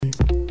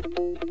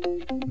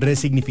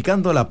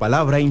resignificando la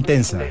palabra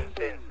intensa.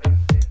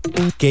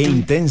 ¡Qué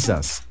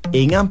intensas!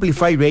 En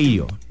Amplify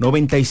Radio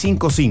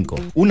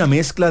 95.5, una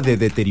mezcla de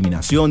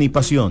determinación y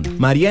pasión.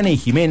 Mariana y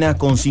Jimena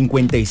con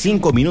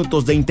 55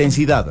 minutos de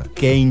intensidad.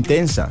 ¡Qué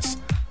intensas!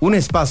 Un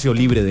espacio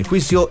libre de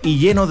juicio y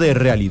lleno de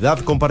realidad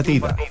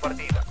compartida.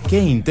 ¡Qué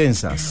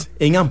intensas!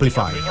 En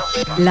Amplify.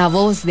 La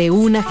voz de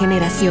una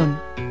generación.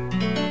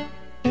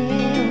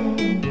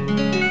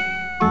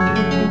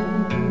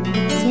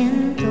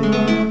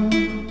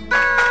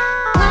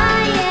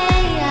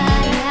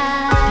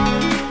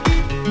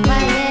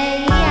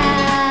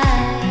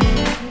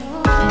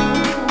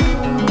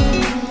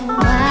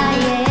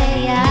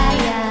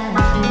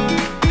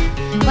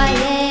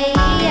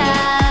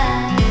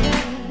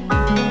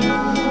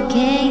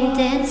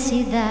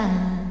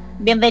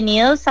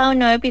 Bienvenidos a un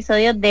nuevo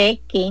episodio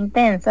de Qué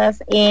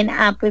Intensas en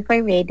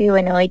Amplify Radio.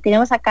 Bueno, hoy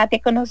tenemos a Kattia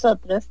con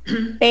nosotros,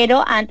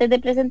 pero antes de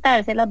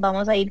presentárselas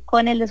vamos a ir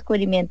con el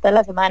descubrimiento de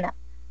la semana.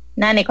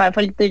 Nane, ¿cuál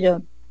fue el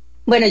tuyo?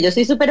 Bueno, yo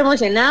estoy súper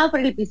emocionada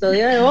por el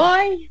episodio de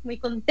hoy, muy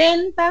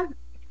contenta.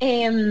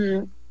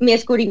 Mi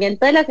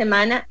descubrimiento de la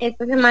semana,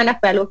 esta semana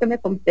fue algo que me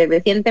compré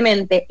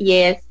recientemente y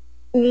es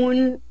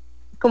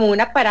como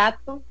un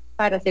aparato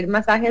para hacer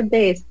masajes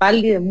de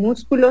espalda y de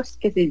músculos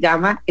que se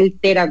llama el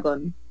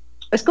Theragun.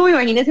 Es como,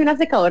 imagínense una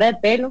secadora de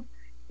pelo,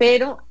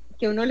 pero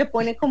que uno le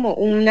pone como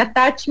un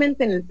attachment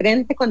en el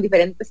frente con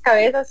diferentes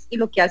cabezas y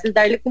lo que hace es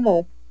darle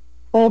como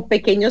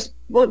pequeños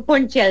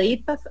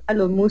poncheaditas a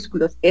los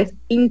músculos. Es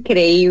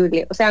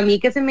increíble. O sea, a mí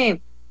que se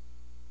me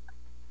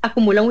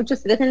acumula mucho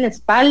estrés en la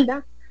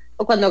espalda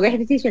o cuando hago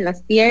ejercicio en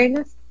las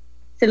piernas,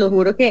 se lo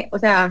juro que, o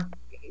sea,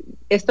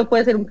 esto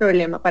puede ser un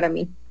problema para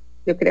mí,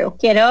 yo creo.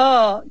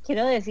 Quiero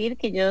decir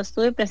que yo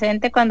estuve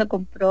presente cuando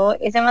compró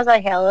ese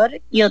masajeador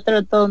y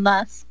otros dos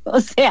más. O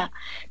sea,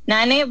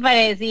 Nane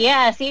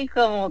parecía así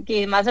como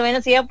que más o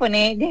menos iba a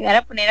llegar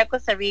a poner a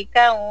Costa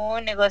Rica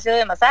un negocio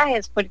de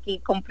masajes, porque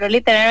compró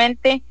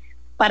literalmente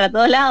para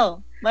todo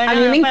lado. Bueno, a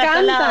mí me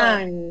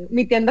encantan.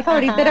 Mi tienda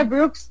favorita era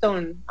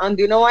Brookstone,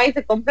 donde uno va y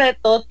se compra de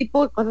todo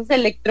tipo de cosas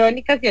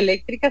electrónicas y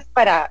eléctricas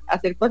para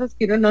hacer cosas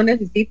que uno no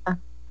necesita.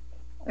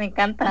 Me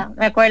encanta.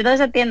 Me acuerdo de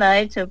esa tienda, de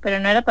hecho, pero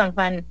no era tan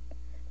fan.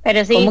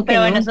 Pero sí,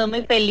 pero bueno, soy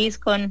muy feliz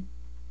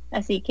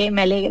así que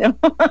me alegro.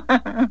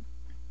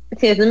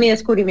 Sí, ese es mi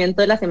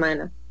descubrimiento de la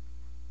semana.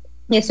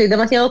 Y estoy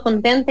demasiado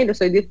contenta y lo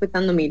estoy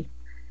disfrutando mil.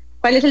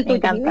 ¿Cuál es el tuyo? Me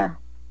encanta.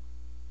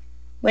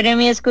 Bueno,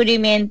 mi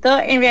descubrimiento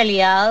en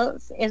realidad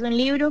es un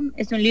libro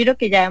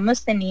que ya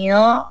hemos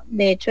tenido,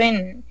 de hecho,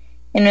 en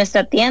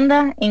nuestra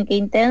tienda, en Qué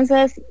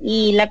Intensas,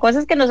 y la cosa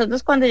es que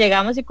nosotros cuando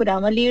llegamos y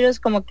curamos libros,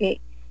 como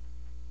que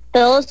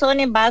todos son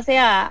en base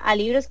a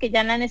libros que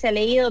ya Nane se ha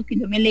leído, que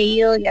yo me he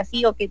leído y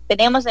así, o que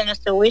tenemos en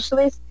nuestro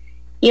wishlist.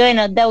 Y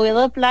bueno, The Wheel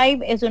of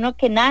Life es uno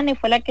que Nane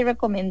fue la que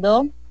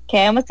recomendó, que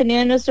habíamos tenido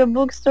en nuestro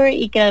bookstore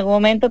y que en algún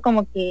momento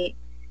como que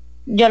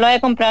yo lo había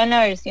comprado en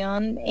la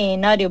versión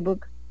en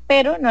audiobook,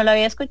 pero no lo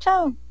había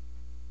escuchado.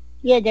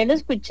 Y ayer lo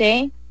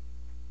escuché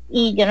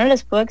y yo no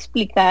les puedo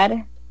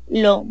explicar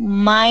lo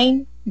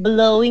mind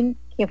blowing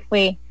que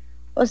fue.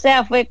 O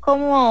sea, fue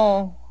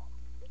como,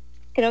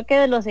 creo que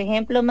de los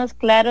ejemplos más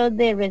claros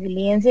de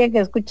resiliencia que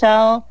he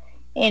escuchado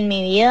en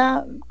mi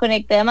vida.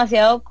 Conecté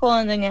demasiado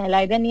con doña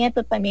Adelaida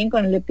Nieto también,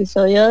 con el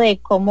episodio de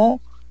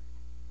cómo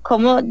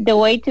the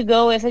way to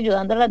go es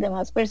ayudando a las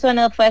demás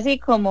personas. Fue así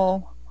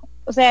como,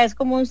 o sea, es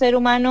como un ser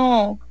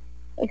humano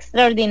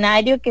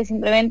extraordinario que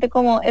simplemente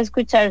como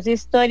escuchar su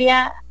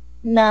historia,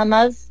 nada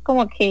más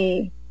como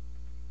que,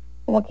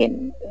 o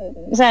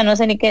sea, no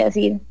sé ni qué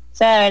decir. O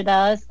sea, de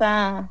verdad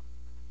está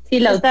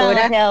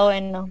demasiado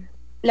bueno.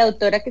 La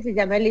autora, que se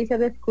llama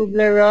Elizabeth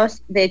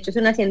Kubler-Ross, de hecho es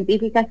una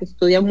científica que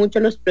estudia mucho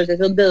los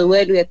procesos de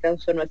duelo y de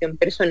transformación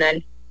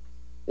personal.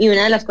 Y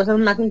una de las cosas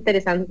más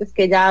interesantes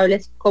que ella habla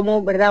es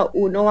cómo, ¿verdad?,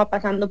 uno va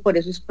pasando por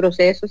esos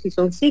procesos y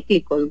son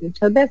cíclicos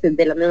muchas veces,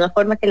 de la misma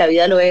forma que la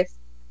vida lo es.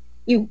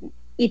 Y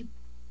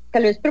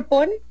tal vez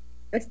propone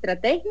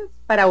estrategias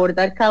para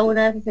abordar cada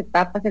una de esas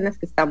etapas en las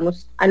que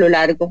estamos a lo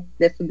largo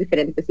de estos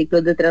diferentes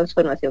ciclos de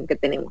transformación que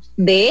tenemos.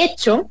 De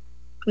hecho,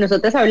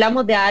 nosotros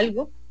hablamos de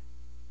algo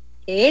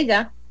que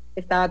ella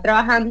estaba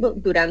trabajando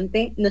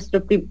durante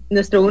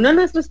uno de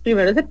nuestros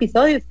primeros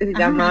episodios, que se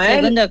llamaba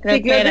el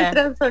ciclo de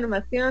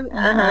transformación.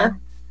 Ajá.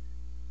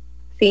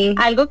 Sí.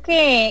 Algo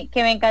que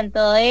me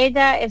encantó de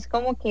ella es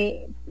como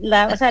que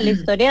la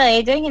historia de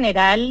ella en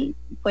general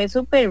fue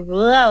súper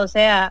ruda. O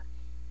sea,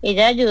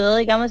 ella ayudó,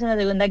 digamos, en la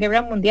Segunda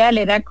Guerra Mundial,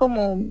 era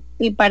como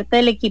parte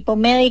del equipo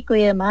médico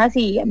y demás,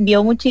 y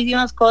vio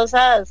muchísimas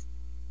cosas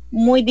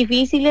muy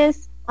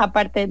difíciles,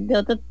 aparte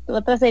de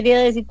otra serie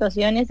de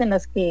situaciones en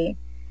las que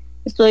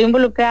estuvo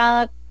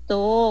involucrada,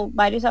 tuvo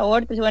varios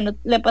abortos, y bueno,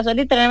 le pasó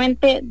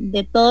literalmente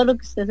de todo lo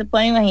que usted se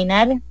puede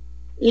imaginar.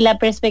 Y la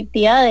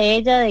perspectiva de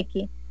ella de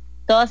que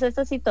todas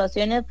estas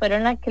situaciones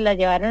fueron las que la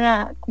llevaron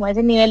a como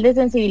ese nivel de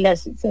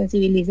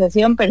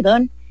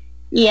sensibilización,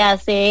 y a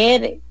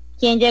ser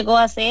quien llegó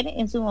a ser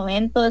en su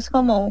momento, es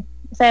como,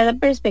 o sea, esa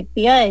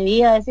perspectiva de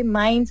vida, ese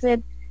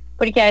mindset,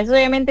 porque a veces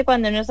obviamente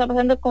cuando uno está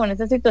pasando con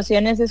esas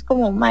situaciones es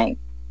como,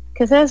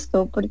 ¿qué es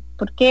esto? ¿Por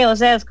qué? O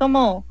sea, es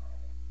como,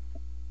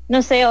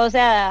 no sé, o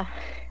sea,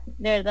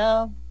 de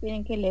verdad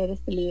tienen que leer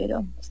este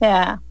libro. O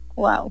sea,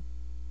 wow.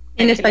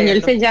 En Hay que español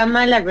leerlo. se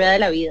llama La Rueda de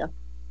la Vida.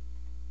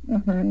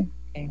 Ujú.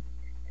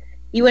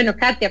 Y bueno,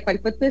 Kattia, ¿cuál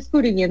fue tu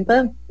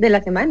descubrimiento de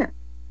la semana?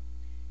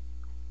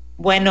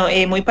 Bueno,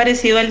 muy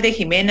parecido al de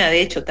Jimena,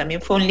 de hecho,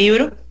 también fue un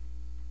libro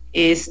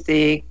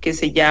que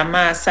se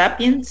llama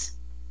Sapiens.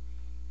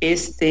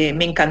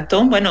 Me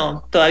encantó,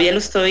 bueno, todavía lo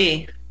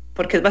estoy,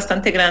 porque es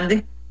bastante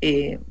grande,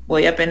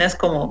 voy apenas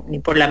como ni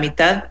por la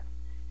mitad,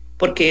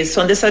 porque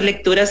son de esas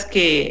lecturas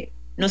que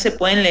no se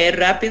pueden leer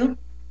rápido,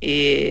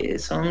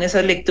 son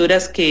esas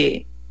lecturas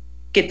que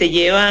te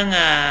llevan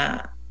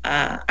a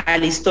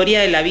la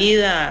historia de la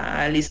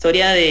vida, a la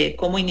historia de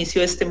cómo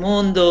inició este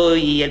mundo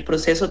y el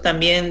proceso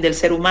también del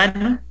ser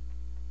humano.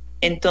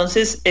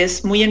 Entonces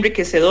es muy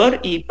enriquecedor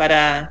y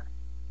para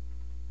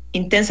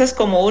intensas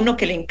como uno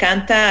que le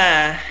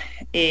encanta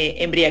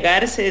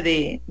embriagarse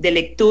de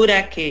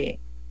lectura, que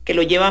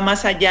lo lleva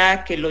más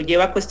allá, que lo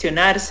lleva a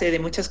cuestionarse de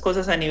muchas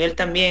cosas a nivel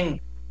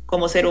también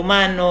como ser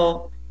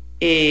humano,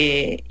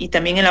 y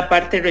también en la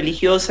parte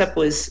religiosa,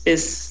 pues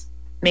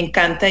me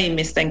encanta y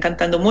me está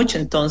encantando mucho.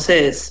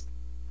 Entonces,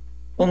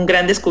 un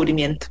gran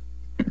descubrimiento.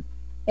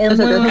 Es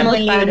muy, muy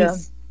buen libro.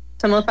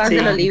 Somos fans Sí,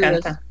 de los me libros.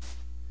 encanta.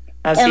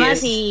 Así Además,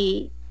 es.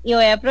 y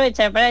voy a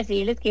aprovechar para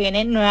decirles que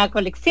viene nueva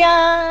colección.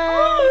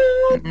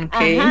 Ok.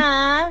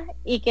 Ajá.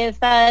 Y que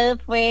esta vez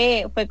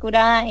fue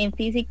curada en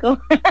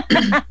físico.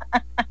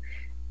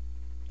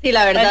 Sí,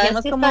 la verdad es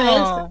Parecemos que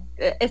como...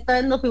 esta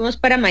vez nos fuimos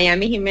para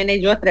Miami, Jimena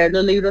y yo, a traer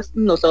los libros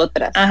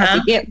nosotras. Ajá.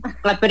 Así que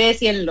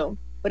aprecienlo,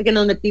 porque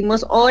nos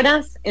metimos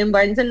horas en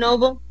Barnes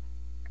Noble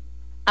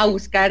a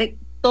buscar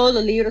todos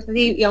los libros,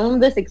 así íbamos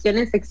de sección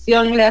en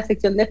sección, la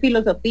sección de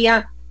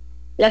filosofía,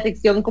 la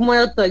sección como de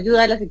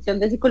autoayuda, la sección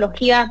de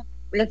psicología,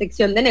 la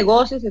sección de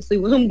negocios.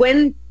 Estuvimos un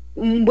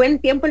buen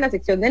tiempo en la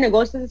sección de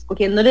negocios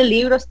escogiéndole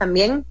libros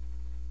también.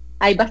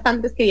 Hay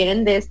bastantes que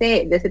vienen de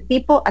ese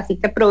tipo, así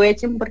que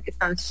aprovechen porque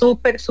están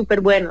súper, súper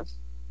buenos.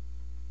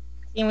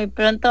 Y muy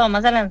pronto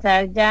vamos a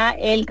lanzar ya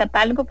el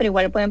catálogo, pero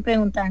igual pueden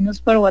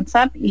preguntarnos por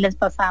WhatsApp y les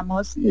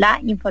pasamos la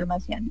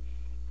información.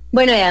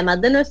 Bueno, y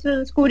además de nuestros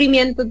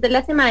descubrimientos de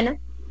la semana,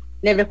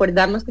 les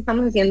recordamos que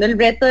estamos haciendo el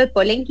reto de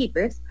Pollen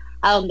Keepers,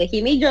 a donde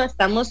Jimmy y yo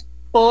estamos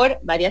por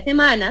varias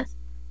semanas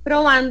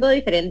probando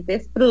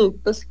diferentes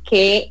productos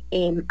que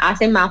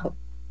hace Majo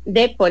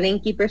de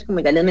Pollen Keepers, como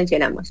ya les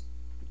mencionamos.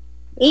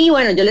 Y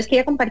bueno, yo les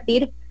quería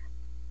compartir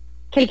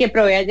que el que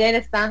probé ayer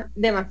está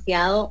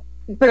demasiado,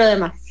 pero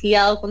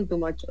demasiado con tu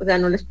mocho. O sea,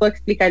 no les puedo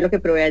explicar lo que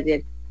probé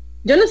ayer.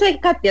 Yo no sé,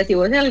 Kattia, si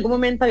vos en algún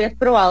momento habías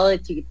probado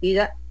de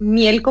chiquitilla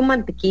miel con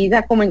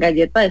mantequilla como en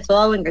galleta de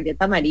soda o en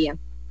galleta María.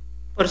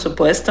 Por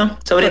supuesto,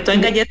 sobre todo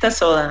en galletas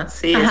soda,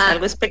 sí, Ajá. es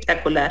algo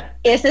espectacular.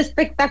 Es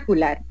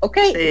espectacular, ok,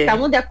 Sí.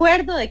 Estamos de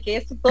acuerdo de que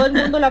esto todo el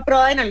mundo lo ha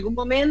probado en algún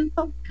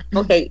momento.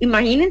 Ok,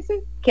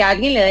 imagínense que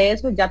alguien le dé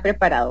eso ya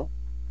preparado.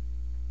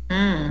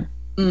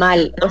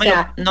 Mal,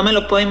 No me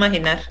lo puedo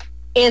imaginar.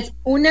 Es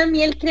una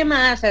miel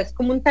cremada, o sea, es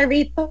como un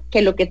tarrito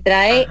que lo que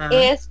trae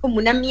es como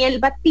una miel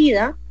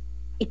batida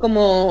y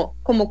como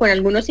con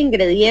algunos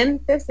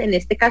ingredientes. En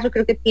este caso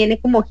creo que tiene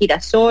como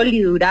girasol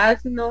y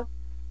durazno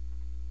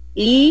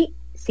y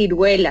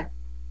ciruela.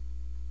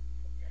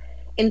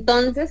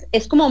 Entonces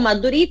es como más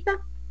durita,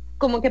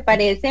 como que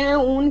parece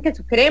un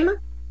queso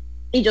crema,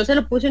 y yo se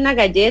lo puse una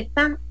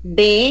galleta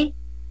de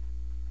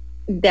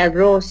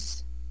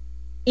arroz.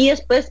 Y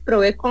después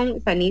probé con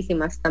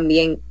sanísimas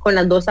también. Con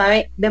las dos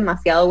sabe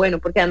demasiado bueno,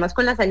 porque además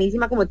con la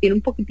sanísima, como tiene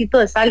un poquitito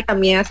de sal,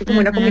 también hace como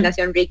una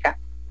combinación rica.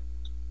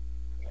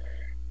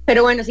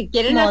 Pero bueno, si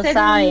quieren hacer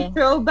un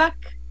throwback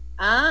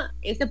a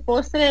ese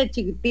postre de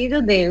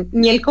chiquitillos de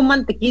miel con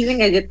mantequilla en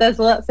galleta de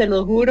soda, se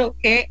lo juro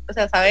que, o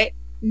sea, sabe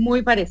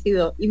muy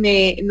parecido. Y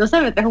me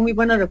trajo muy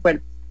buenos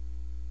recuerdos.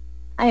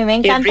 A mí me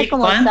encanta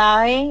como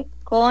sabe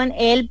con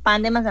el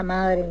pan de masa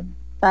madre.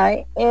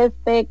 Sabe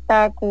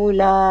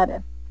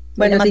espectacular.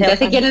 Bueno, si ya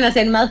se quieren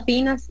hacer más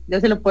finas, ya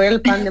se lo pueden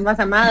el pan de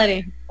masa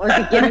madre. O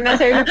si quieren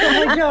hacerlo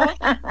como yo,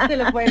 se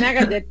lo pueden a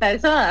galleta de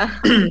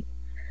soda.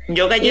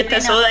 Yo galleta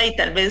de soda y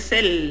tal vez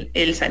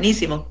el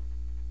sanísimo.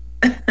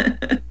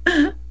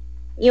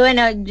 Y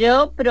bueno,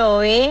 yo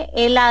probé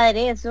el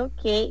aderezo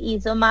que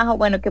hizo Majo,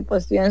 bueno, que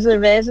posteó en sus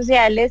redes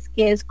sociales,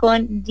 que es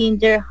con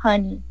ginger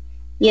honey.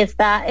 Y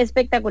está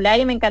espectacular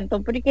y me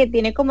encantó porque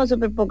tiene como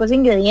súper pocos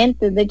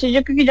ingredientes. De hecho,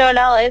 yo creo que yo he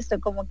hablado de esto,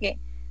 como que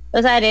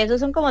los aderezos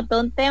son como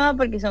todo un tema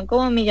porque son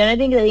como millones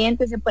de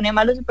ingredientes, se pone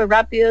malo súper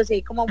rápido, y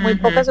hay como muy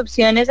pocas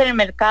opciones en el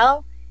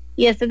mercado.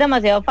 Y este es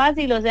demasiado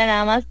fácil, o sea,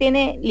 nada más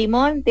tiene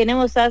limón, tiene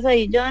mostaza de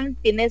Dijon,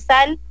 tiene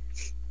sal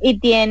y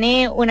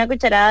tiene una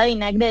cucharada de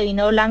vinagre de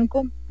vino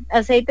blanco,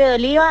 aceite de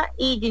oliva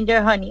y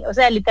ginger honey. O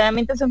sea,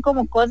 literalmente son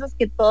como cosas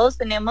que todos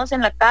tenemos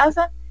en la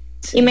casa.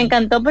 Sí. Y me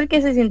encantó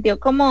porque se sintió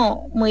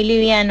como muy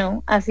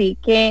liviano, así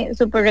que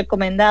súper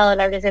recomendado.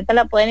 La receta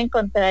la pueden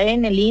encontrar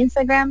en el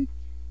Instagram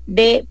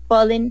de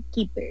Pollen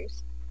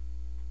Keepers.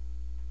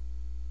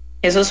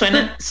 Eso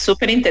suena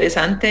súper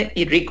interesante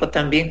y rico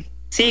también.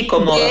 Sí,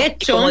 como, De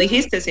hecho, como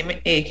dijiste,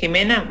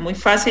 Jimena, muy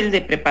fácil de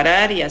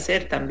preparar y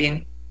hacer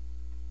también,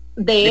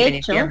 de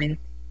hecho,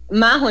 definitivamente.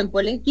 Majo en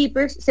Pollen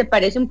Keepers se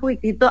parece un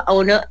poquitito a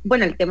uno,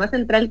 bueno, el tema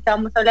central que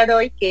vamos a hablar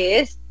hoy, que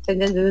es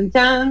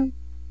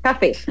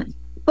café.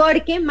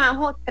 Porque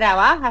Majo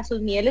trabaja sus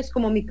mieles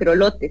como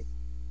microlotes.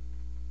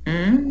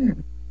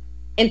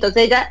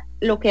 Entonces ella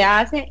lo que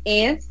hace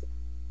es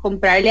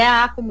comprarle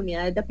a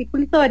comunidades de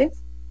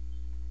apicultores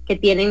que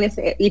tienen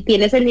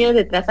ese nivel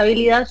de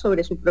trazabilidad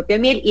sobre su propia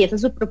miel, y esa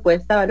es su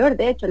propuesta de valor.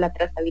 De hecho, la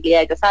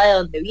trazabilidad, ya sabe de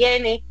dónde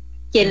viene,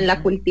 quiénes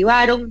la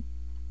cultivaron,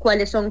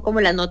 cuáles son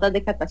como las notas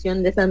de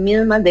catación de esas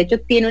mismas. De hecho,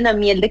 tiene una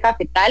miel de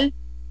cafetal,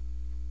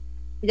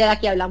 de la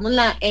que hablamos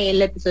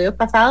el episodio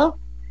pasado,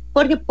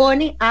 porque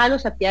pone a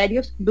los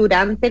apiarios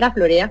durante la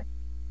florea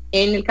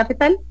en el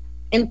cafetal.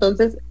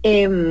 Entonces,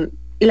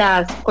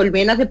 las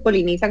colmenas se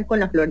polinizan con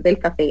la flor del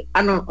café.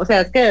 No, o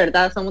sea, es que de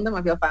verdad somos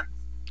demasiado fans.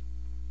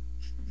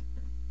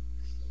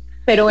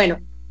 Pero bueno,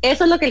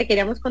 eso es lo que le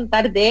queríamos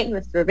contar de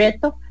nuestro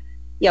reto.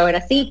 Y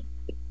ahora sí,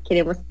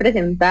 queremos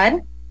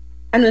presentar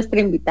a nuestra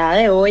invitada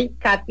de hoy,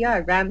 Kattia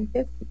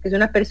Barrantes, que es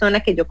una persona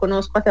que yo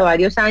conozco hace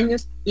varios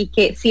años y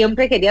que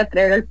siempre quería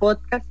traer al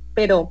podcast,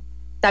 pero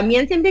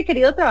también siempre he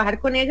querido trabajar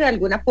con ella de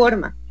alguna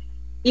forma.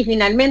 Y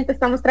finalmente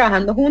estamos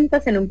trabajando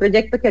juntas en un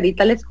proyecto que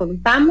ahorita les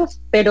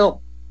contamos,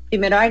 pero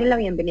primero darle la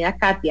bienvenida a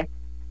Kattia.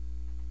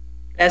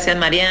 Gracias,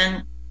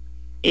 Marian.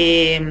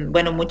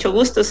 Bueno, mucho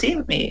gusto, sí.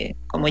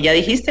 Como ya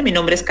dijiste, mi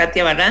nombre es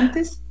Kattia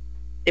Barrantes,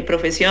 de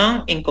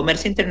profesión en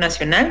comercio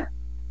internacional.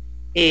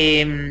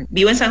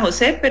 Vivo en San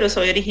José, pero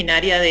soy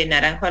originaria de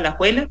Naranjo,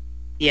 Alajuela,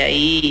 y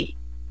ahí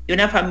de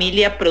una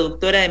familia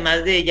productora de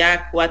más de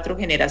ya 4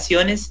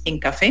 generaciones en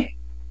café.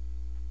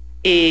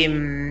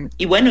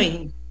 Y bueno,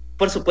 y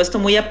por supuesto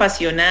muy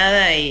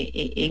apasionada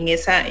en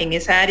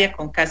esa área,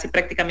 con casi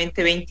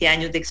prácticamente 20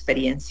 años de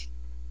experiencia.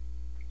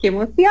 ¡Qué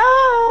emoción!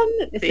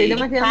 Estoy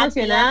demasiado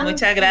emocionada.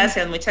 Muchas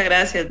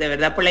gracias de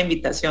verdad por la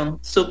invitación.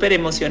 Súper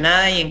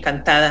emocionada y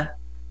encantada,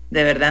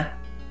 de verdad.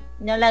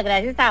 No, las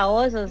gracias a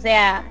vos. O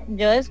sea,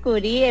 yo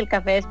descubrí el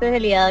café de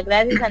especialidad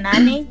gracias a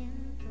Nani,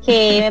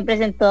 que me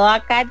presentó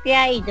a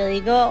Kattia, y yo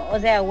digo, o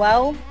sea,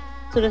 wow,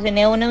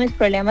 solucioné uno de mis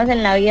problemas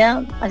en la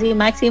vida, así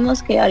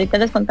máximos, que ahorita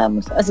les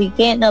contamos. Así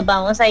que nos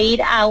vamos a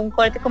ir a un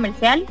corte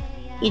comercial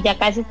y ya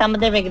casi estamos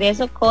de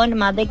regreso con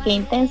más de Qué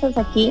Intensas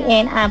aquí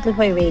en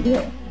Amplify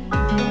Radio.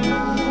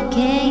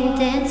 Qué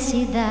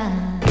intensidad.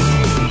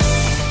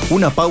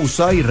 Una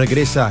pausa y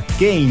regresa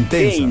Qué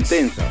Intensas,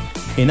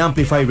 en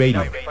Amplify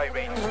Radio.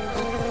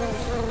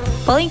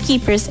 Pollen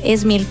Keepers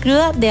es miel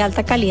cruda de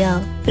alta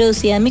calidad,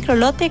 producida en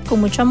microlote con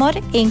mucho amor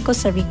en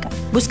Costa Rica.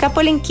 Busca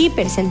Pollen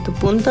Keepers en tu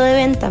punto de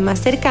venta más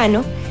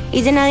cercano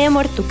y llena de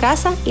amor tu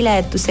casa y la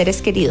de tus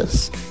seres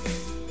queridos.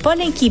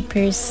 Pollen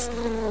Keepers.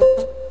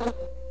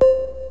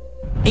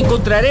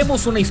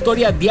 Encontraremos una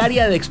historia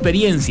diaria de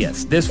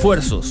experiencias, de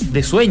esfuerzos,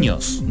 de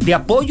sueños, de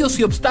apoyos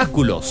y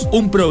obstáculos.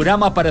 Un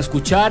programa para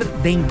escuchar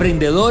de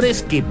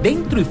emprendedores que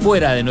dentro y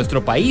fuera de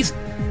nuestro país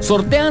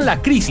sortean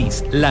la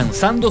crisis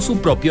lanzando su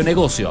propio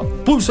negocio.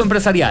 Pulso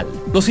Empresarial.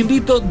 Los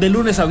invito de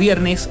lunes a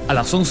viernes a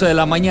las 11 de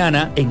la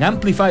mañana en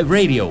Amplify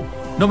Radio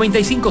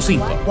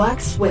 95.5.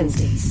 Wax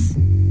Wednesdays.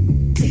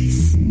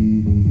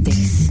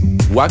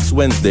 Wax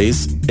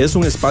Wednesdays es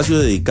un espacio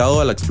dedicado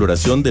a la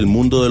exploración del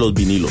mundo de los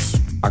vinilos.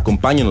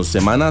 Acompáñanos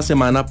semana a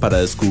semana para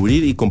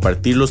descubrir y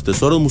compartir los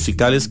tesoros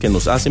musicales que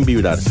nos hacen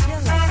vibrar.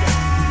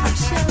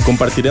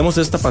 Compartiremos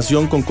esta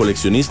pasión con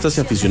coleccionistas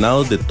y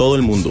aficionados de todo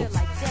el mundo.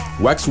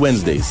 Wax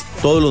Wednesdays,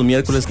 todos los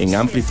miércoles en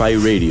Amplify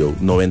Radio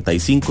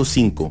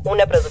 95.5.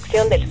 Una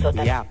producción del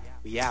sótano.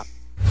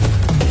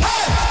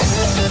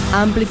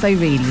 Amplify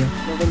Radio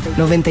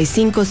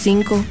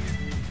 95.5.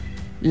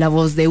 La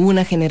voz de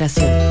una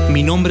generación.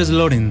 Mi nombre es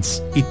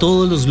Lawrence y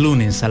todos los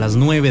lunes a las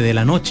 9 de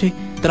la noche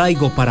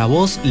traigo para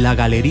vos La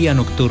Galería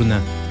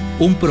Nocturna,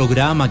 un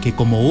programa que,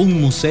 como un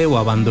museo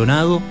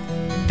abandonado,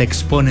 te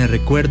expone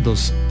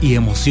recuerdos y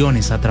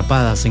emociones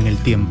atrapadas en el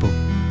tiempo.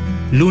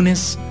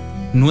 Lunes,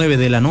 9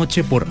 de la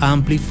noche por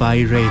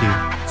Amplify Radio.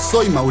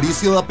 Soy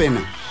Mauricio da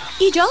Pena.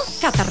 Y yo,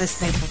 Cata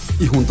Restrepo.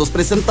 Y juntos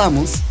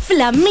presentamos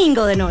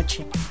Flamingo de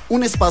Noche,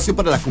 un espacio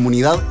para la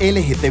comunidad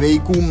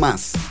LGTBIQ+.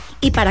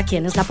 ¿Y para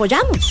quienes la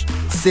apoyamos?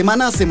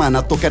 Semana a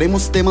semana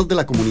tocaremos temas de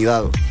la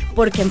comunidad.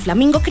 Porque en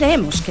Flamingo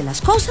creemos que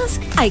las cosas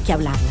hay que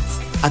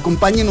hablarlas.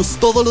 Acompáñenos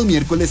todos los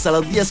miércoles a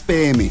las 10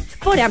 p.m.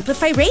 por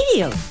Amplify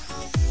Radio.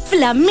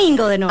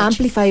 Flamingo de Noche.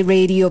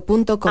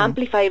 Amplifyradio.com.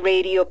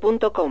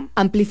 Amplifyradio.com.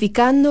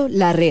 Amplificando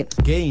la red.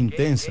 Qué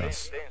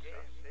Intensas,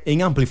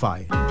 en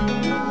Amplify.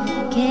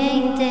 Qué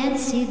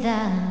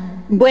intensidad.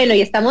 Bueno,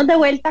 y estamos de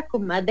vuelta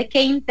con más de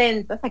Qué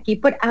Intensas aquí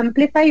por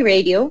Amplify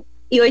Radio.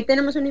 Y hoy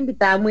tenemos una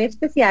invitada muy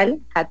especial,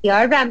 Kattia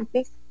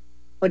Barrantes,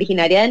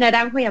 originaria de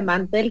Naranjo y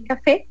amante del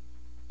café.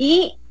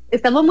 Y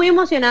estamos muy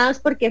emocionados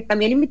porque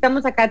también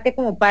invitamos a Kattia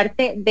como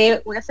parte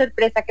de una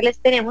sorpresa que les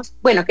tenemos.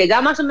 Bueno, que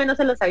ya más o menos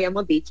se los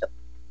habíamos dicho,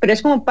 pero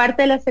es como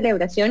parte de la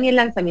celebración y el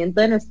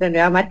lanzamiento de nuestra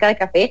nueva marca de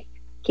café,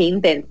 Qué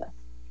Intensas.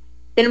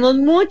 Tenemos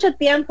mucho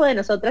tiempo de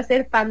nosotras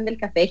ser fan del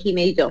café,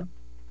 Jimé y yo.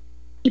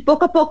 Y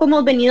poco a poco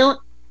hemos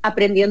venido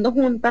aprendiendo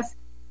juntas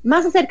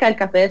más acerca del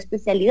café de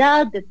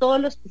especialidad, de todo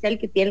lo especial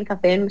que tiene el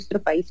café en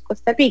nuestro país,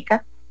 Costa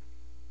Rica.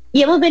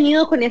 Y hemos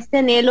venido con este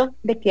anhelo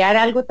de crear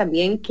algo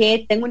también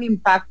que tenga un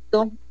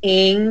impacto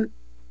en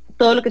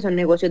todo lo que son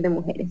negocios de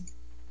mujeres.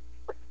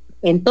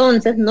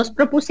 Entonces nos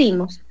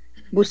propusimos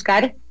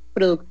buscar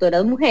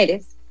productoras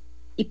mujeres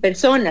y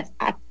personas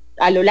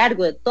a lo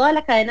largo de toda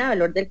la cadena de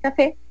valor del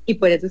café, y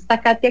por eso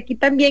está Kattia aquí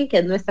también, que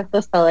es nuestra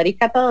tostadora y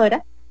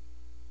catadora,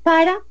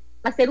 para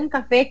hacer un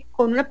café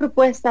con una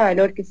propuesta de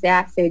valor que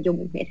sea sello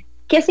mujer.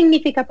 ¿Qué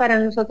significa para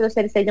nosotros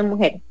ser sello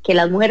mujer? Que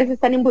las mujeres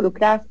están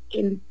involucradas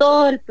en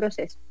todo el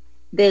proceso,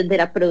 desde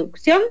la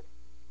producción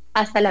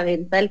hasta la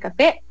venta del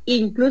café, e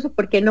incluso,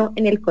 ¿por qué no?,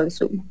 en el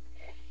consumo.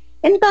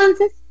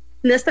 Entonces,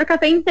 nuestro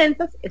café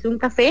Intensas es un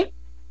café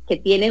que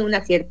tiene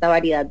una cierta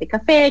variedad de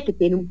café, que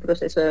tiene un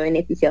proceso de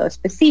beneficiado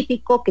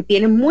específico, que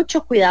tiene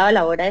mucho cuidado a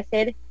la hora de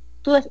ser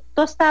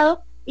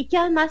tostado y que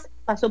además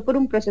pasó por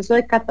un proceso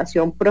de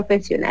catación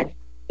profesional.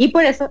 Y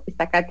por eso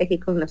está Kattia aquí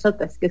con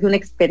nosotras, que es una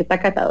experta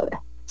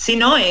catadora. Sí,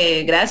 no,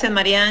 gracias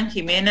Marian,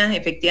 Jimena,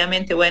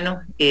 efectivamente,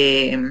 bueno,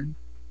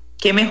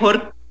 qué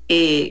mejor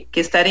que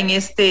estar en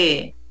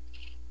este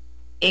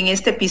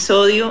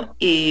episodio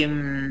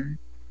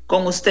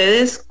con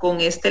ustedes,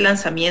 con este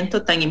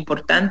lanzamiento tan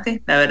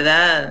importante. La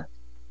verdad,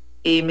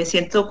 me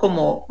siento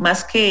como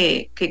más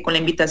que con la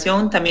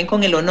invitación, también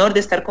con el honor de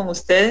estar con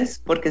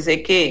ustedes, porque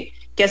sé que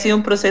ha sido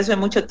un proceso de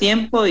mucho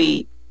tiempo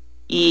y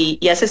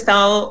has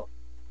estado,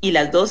 y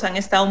las dos han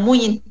estado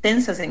muy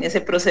intensas en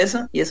ese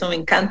proceso, y eso me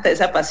encanta,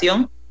 esa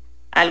pasión,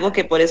 algo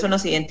que por eso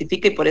nos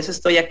identifica y por eso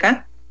estoy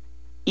acá.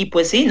 Y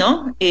pues sí,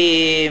 ¿no?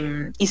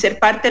 Y ser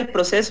parte del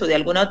proceso de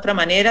alguna otra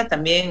manera,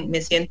 también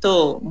me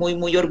siento muy,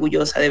 muy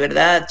orgullosa, de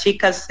verdad,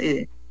 chicas,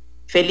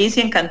 feliz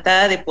y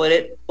encantada de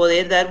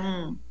poder dar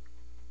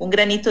un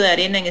granito de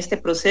arena en este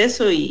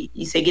proceso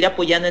y seguir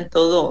apoyando en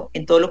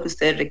todo lo que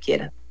ustedes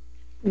requieran.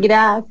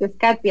 Gracias,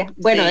 Kattia.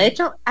 Bueno, Sí. De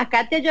hecho, a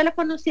Kattia yo la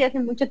conocí hace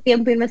mucho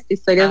tiempo y nuestra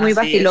historia es muy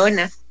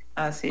vacilona.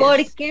 Así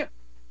porque,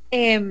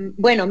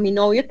 bueno, mi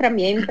novio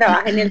también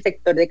trabaja en el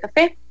sector de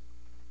café.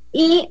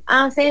 Y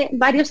hace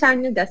varios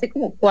años, de hace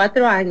como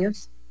 4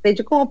 años, de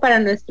hecho como para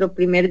nuestro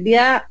primer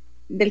día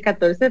del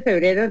 14 de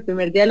febrero, el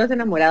primer día de los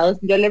enamorados,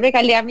 yo le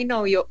regalé a mi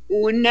novio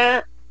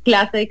una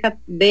clase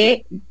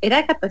era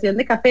de catación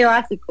de café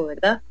básico,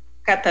 ¿verdad?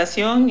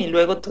 Catación y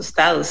luego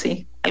tostado,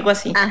 sí, algo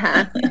así.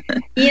 Ajá.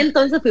 Y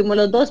entonces fuimos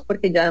los dos,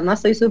 porque yo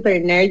además soy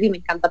súper nerd y me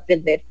encanta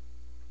aprender.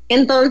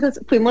 Entonces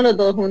fuimos los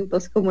dos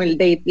juntos como el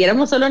date, y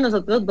éramos solo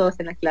nosotros dos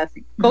en la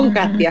clase, con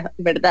Kattia,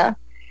 ¿verdad?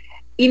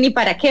 Y ni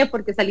para qué,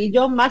 porque salí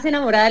yo más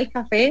enamorada del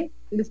café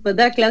después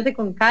de la clase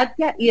con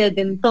Kattia, y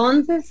desde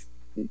entonces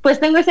pues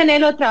tengo ese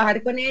anhelo de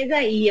trabajar con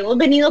ella, y hemos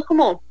venido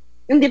como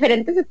en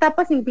diferentes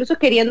etapas, incluso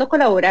queriendo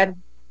colaborar,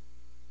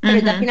 pero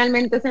ya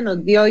finalmente se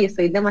nos dio y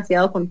estoy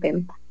demasiado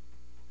contenta.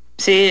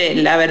 Sí,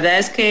 la verdad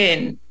es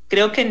que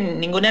creo que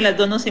ninguna de las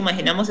dos nos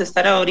imaginamos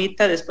estar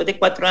ahorita después de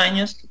 4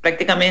 años,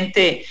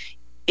 prácticamente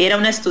era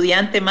una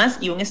estudiante más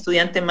y un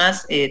estudiante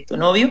más, tu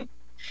novio.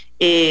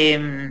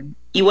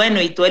 Y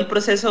bueno, y todo el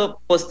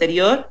proceso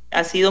posterior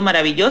ha sido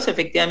maravilloso.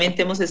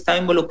 Efectivamente hemos estado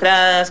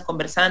involucradas,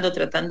 conversando,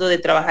 tratando de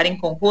trabajar en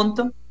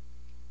conjunto,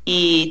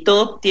 y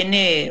todo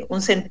tiene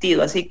un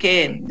sentido. Así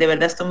que de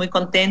verdad estoy muy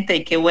contenta,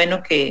 y qué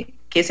bueno que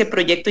ese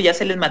proyecto ya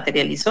se les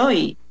materializó,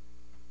 y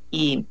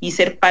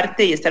ser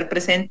parte y estar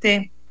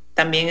presente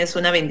también es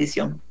una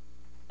bendición.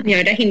 Y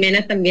ahora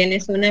Jimena también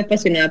es una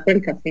apasionada por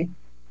el café.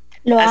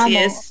 Lo Así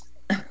amo. es.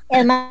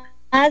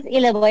 más, y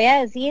les voy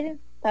a decir,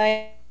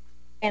 todavía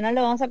no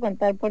le vamos a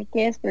contar por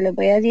qué es, pero les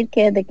voy a decir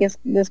que desde que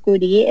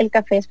descubrí el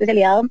café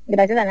especializado,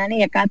 gracias a Nani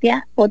y a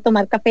Kattia, puedo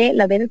tomar café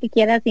las veces que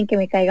quiera sin que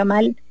me caiga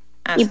mal.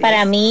 Así y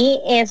para es. mí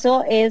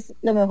eso es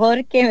lo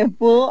mejor que me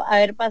pudo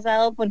haber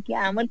pasado, porque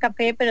amo el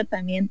café, pero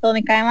también todo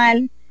me cae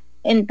mal.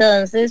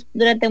 Entonces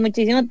durante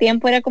muchísimo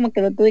tiempo era como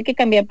que lo tuve que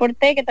cambiar por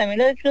té, que también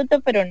lo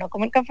disfruto, pero no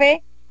como el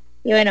café.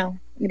 Y bueno,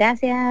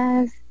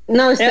 gracias.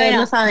 No, ustedes Pero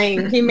bueno, no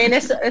saben,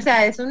 Jiménez, o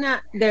sea, es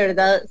una, de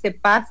verdad, se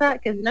pasa,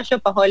 que es una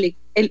shopaholic.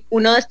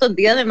 Uno de estos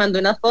días me mandó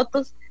unas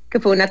fotos que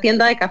fue una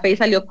tienda de café y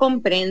salió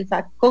con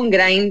prensa, con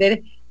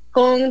grinder,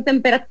 con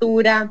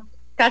temperatura,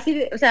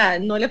 casi, o sea,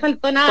 no le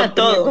faltó nada. Con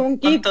todo, como un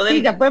kit, con todo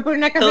sí, ya puede poner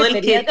una todo el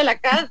cafetería kit. de la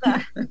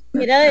casa.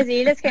 quiero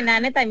decirles que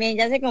Nane también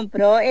ya se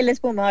compró el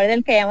espumador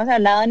del que habíamos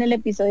hablado en el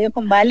episodio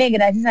con Vale,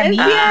 gracias a Es mí.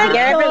 cierto. Ni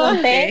siquiera le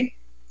pregunté, Sí.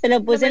 se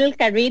lo puse en el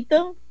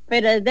carrito,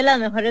 pero es de las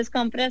mejores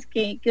compras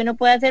que uno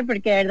puede hacer,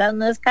 porque de verdad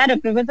no es caro,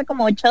 creo que cuesta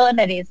como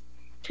 $8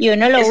 y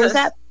uno lo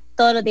usa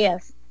todos los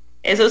días.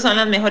 Esas son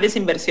las mejores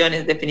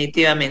inversiones,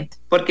 definitivamente,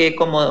 porque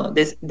como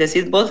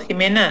decís vos,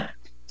 Jimena,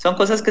 son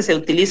cosas que se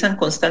utilizan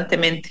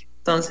constantemente.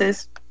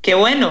 Entonces, qué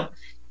bueno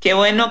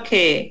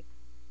que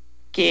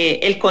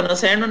el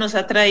conocernos nos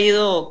ha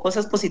traído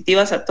cosas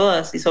positivas a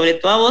todas, y sobre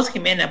todo a vos,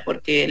 Jimena,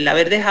 porque el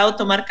haber dejado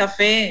tomar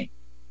café,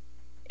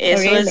 eso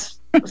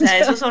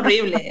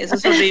Horrible. eso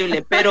es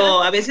horrible,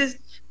 pero a veces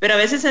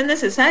es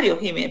necesario,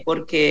 Jimé,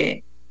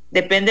 porque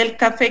depende del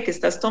café que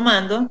estás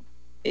tomando,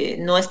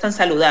 no es tan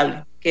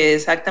saludable, que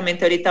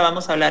exactamente ahorita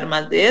vamos a hablar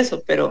más de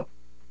eso, pero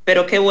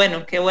qué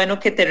bueno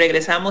que te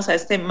regresamos a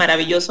este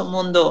maravilloso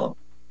mundo,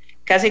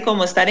 casi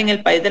como estar en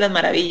el país de las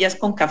maravillas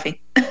con café.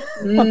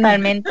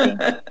 Totalmente.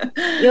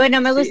 Y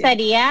bueno, me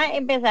gustaría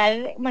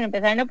empezar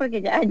no,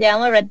 porque ya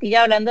llevamos ratillo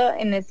hablando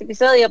en este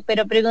episodio,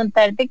 pero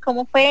preguntarte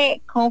cómo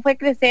fue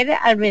crecer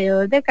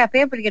alrededor del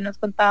café, porque nos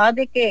contabas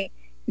de que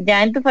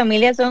ya en tu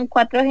familia son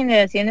 4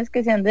 generaciones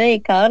que se han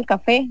dedicado al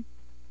café.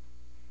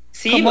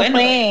 Sí,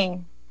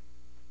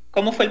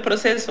 ¿cómo fue el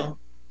proceso?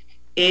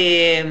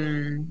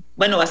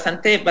 Bueno,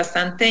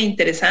 bastante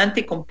interesante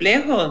y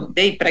complejo,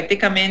 de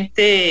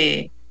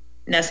prácticamente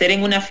nacer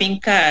en una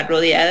finca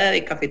rodeada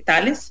de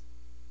cafetales.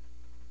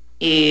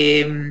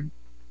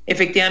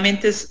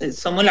 Efectivamente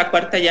somos la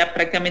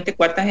prácticamente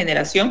cuarta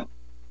generación,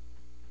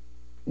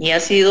 y ha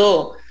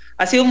sido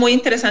muy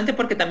interesante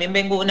porque también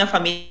vengo de una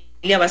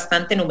familia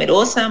bastante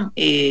numerosa.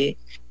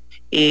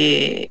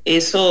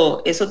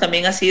 Eso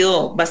también ha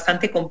sido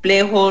bastante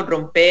complejo,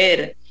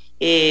 romper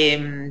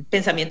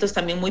pensamientos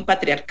también muy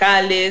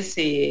patriarcales,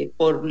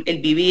 por el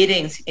vivir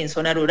en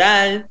zona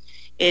rural,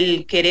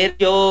 el querer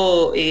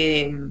yo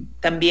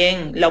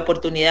también la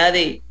oportunidad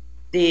de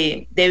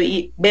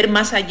ver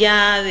más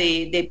allá,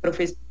 de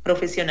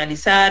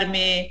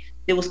profesionalizarme,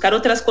 de buscar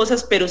otras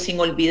cosas, pero sin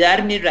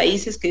olvidar mis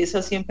raíces, que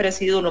eso siempre ha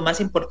sido lo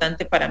más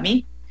importante para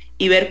mí,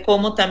 y ver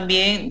cómo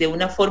también de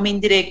una forma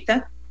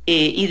indirecta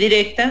y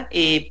directa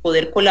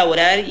poder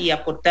colaborar y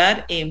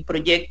aportar en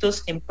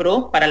proyectos en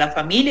pro para la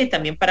familia y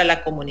también para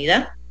la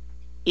comunidad.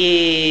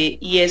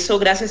 Y eso,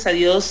 gracias a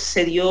Dios,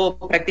 se dio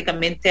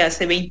prácticamente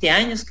hace 20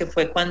 años, que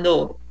fue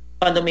cuando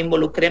me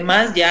involucré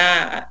más,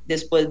 ya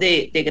después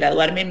de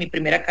graduarme en mi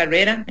primera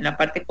carrera en la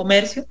parte de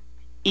comercio,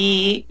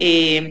 y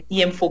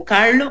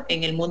enfocarlo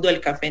en el mundo del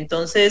café.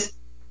 Entonces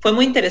fue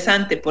muy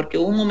interesante porque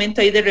hubo un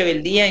momento ahí de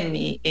rebeldía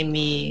en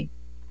mi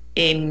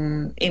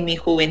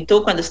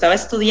juventud, cuando estaba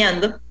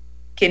estudiando,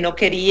 que no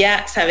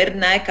quería saber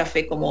nada de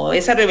café, como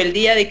esa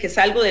rebeldía de que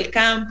salgo del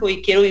campo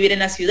y quiero vivir en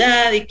la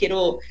ciudad y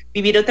quiero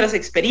vivir otras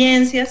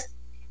experiencias,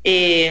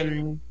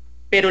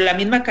 pero la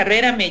misma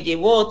carrera me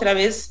llevó otra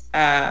vez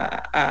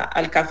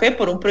al café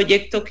por un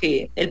proyecto,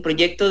 el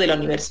proyecto de la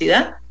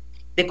universidad,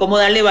 de cómo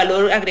darle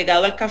valor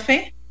agregado al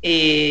café,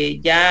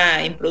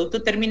 ya en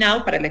producto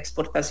terminado para la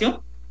exportación,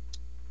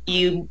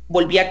 y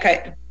volví a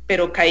caer,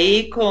 pero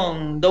caí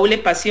con doble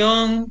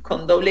pasión,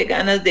 con doble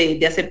ganas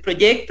de hacer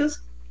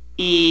proyectos,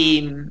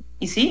 y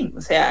sí,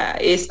 o sea,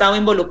 he estado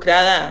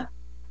involucrada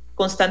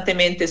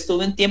constantemente.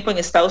 Estuve un tiempo en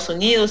Estados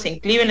Unidos, en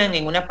Cleveland,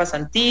 en una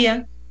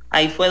pasantía.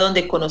 Ahí fue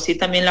donde conocí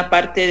también la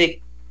parte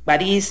de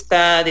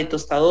barista, de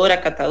tostadora,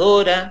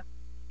 catadora.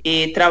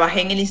 Trabajé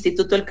en el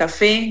Instituto del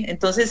Café.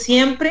 Entonces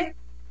siempre,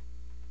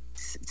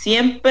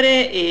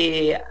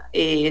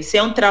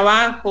 sea un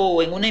trabajo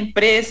o en una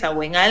empresa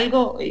o en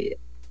algo,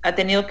 ha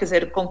tenido que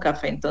ser con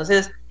café.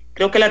 Entonces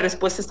creo que la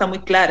respuesta está muy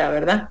clara,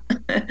 ¿verdad?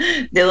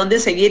 De dónde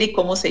seguir y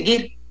cómo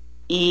seguir.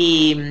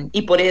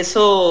 Y por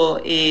eso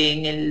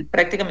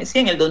prácticamente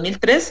en el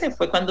 2013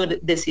 fue cuando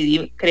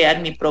decidí crear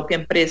mi propia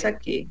empresa,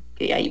 que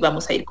ahí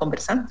vamos a ir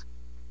conversando.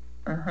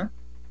 Ajá.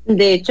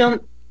 De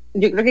hecho,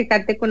 yo creo que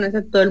Kattia conoce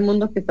a todo el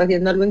mundo que está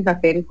haciendo algo en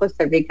café en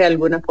Costa Rica de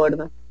alguna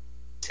forma.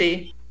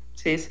 Sí.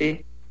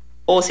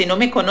 O si no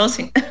me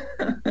conocen.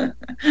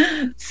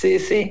 Sí.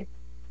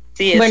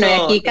 Sí, bueno, eso,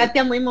 y aquí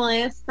Kattia muy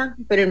modesta,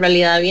 pero en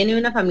realidad viene de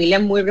una familia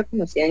muy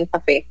reconocida en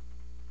café.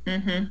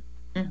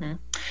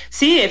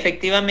 Sí,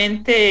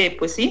 efectivamente,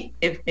 pues sí.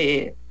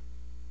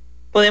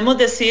 Podemos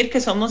decir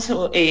que somos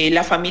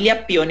la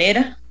familia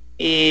pionera,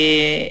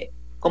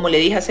 como le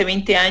dije, hace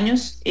 20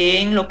 años,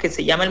 en lo que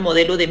se llama el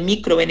modelo de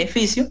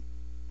microbeneficio.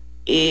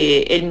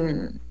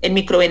 El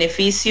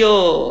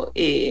microbeneficio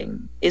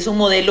es un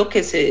modelo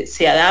que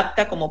se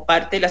adapta como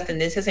parte de las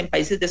tendencias en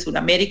países de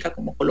Sudamérica,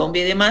 como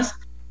Colombia y demás,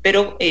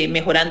 pero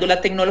mejorando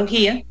la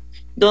tecnología,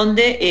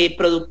 donde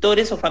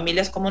productores o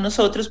familias como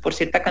nosotros, por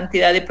cierta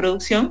cantidad de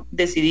producción,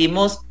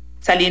 decidimos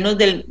salirnos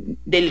de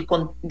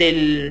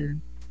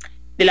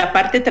la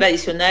parte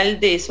tradicional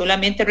de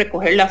solamente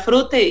recoger la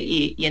fruta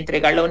y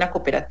entregarla a una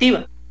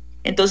cooperativa.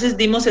 Entonces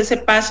dimos ese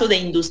paso de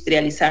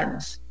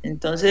industrializarnos.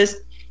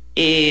 Entonces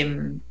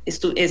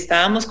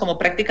estábamos como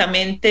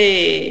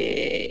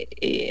prácticamente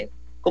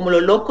como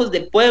los locos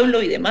del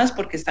pueblo y demás,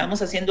 porque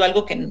estábamos haciendo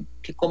algo que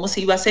cómo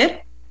se iba a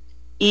hacer.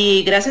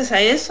 Y gracias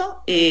a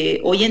eso,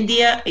 hoy en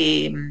día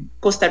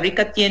Costa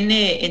Rica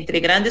tiene, entre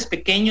grandes,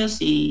 pequeños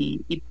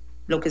y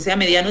lo que sea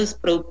medianos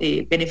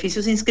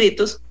beneficios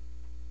inscritos,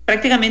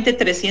 prácticamente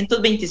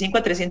 325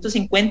 a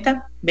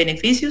 350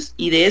 beneficios,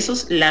 y de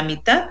esos la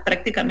mitad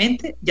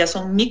prácticamente ya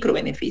son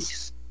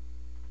microbeneficios.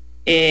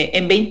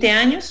 En 20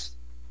 años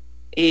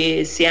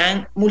se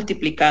han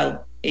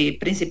multiplicado,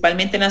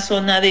 principalmente en la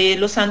zona de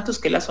Los Santos,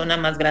 que es la zona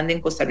más grande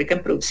en Costa Rica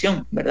en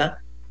producción, ¿verdad?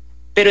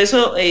 Pero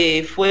eso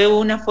fue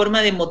una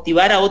forma de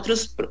motivar a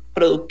otros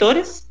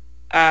productores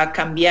a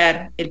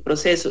cambiar el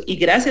proceso, y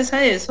gracias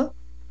a eso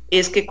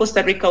es que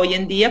Costa Rica hoy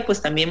en día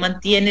pues también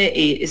mantiene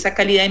esa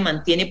calidad y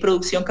mantiene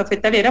producción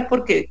cafetalera,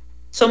 porque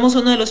somos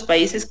uno de los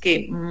países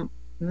que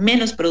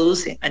menos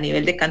produce a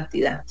nivel de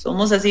cantidad.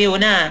 Somos así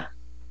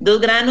 2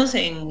 granos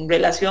en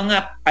relación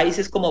a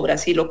países como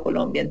Brasil o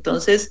Colombia.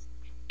 Entonces,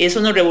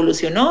 eso nos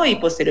revolucionó y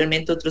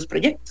posteriormente otros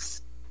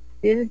proyectos.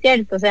 Sí, eso es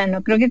cierto. O sea,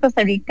 no creo que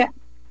Costa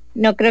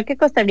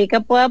Rica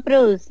pueda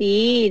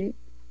producir,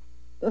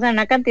 o sea,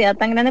 una cantidad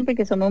tan grande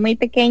porque somos muy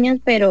pequeños,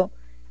 pero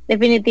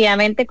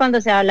definitivamente cuando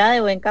se habla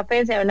de buen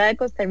café se habla de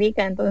Costa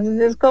Rica. Entonces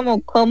es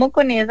como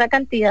con esa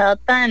cantidad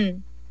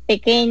tan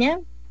pequeña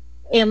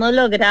hemos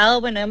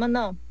logrado,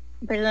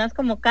 personas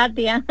como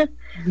Kattia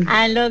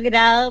han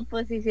logrado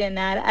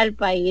posicionar al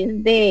país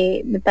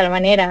de tal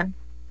manera.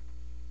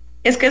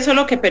 Es que eso es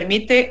lo que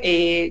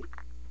permite,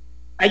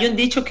 hay un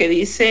dicho que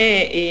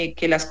dice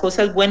que las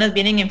cosas buenas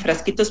vienen en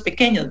frasquitos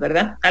pequeños,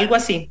 ¿verdad? Algo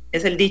así,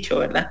 es el dicho,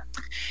 ¿verdad?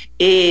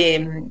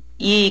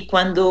 Y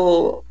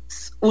cuando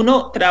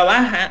uno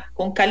trabaja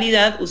con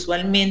calidad,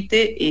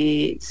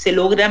 usualmente se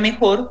logra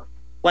mejor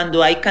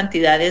cuando hay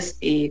cantidades,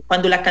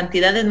 cuando la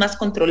cantidad es más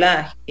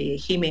controlada,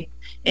 Jimé.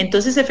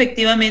 Entonces,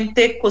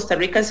 efectivamente, Costa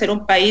Rica, al ser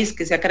un país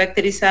que se ha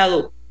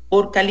caracterizado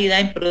por calidad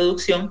en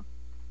producción,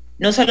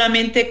 no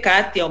solamente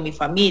Kattia o mi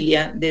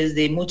familia,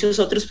 desde muchos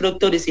otros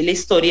productores y la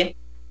historia,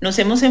 nos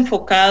hemos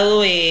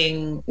enfocado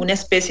en una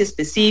especie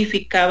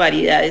específica,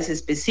 variedades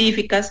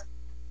específicas,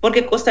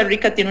 porque Costa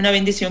Rica tiene una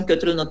bendición que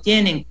otros no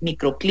tienen,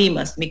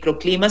 microclimas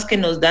que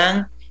nos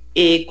dan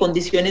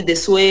condiciones de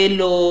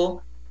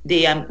suelo,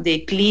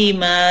 de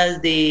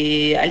climas,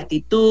 de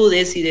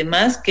altitudes y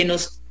demás, que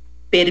nos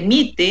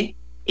permite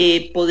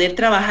poder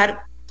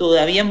trabajar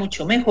todavía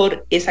mucho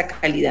mejor esa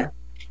calidad.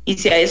 Y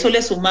si a eso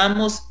le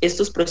sumamos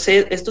estos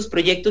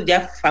proyectos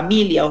ya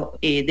familia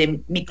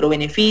de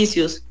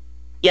microbeneficios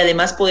y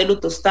además poderlo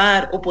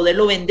tostar o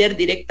poderlo vender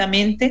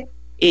directamente,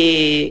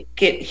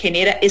 que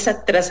genera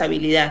esa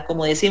trazabilidad,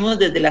 como decimos,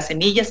 desde la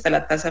semilla hasta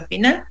la taza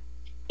final,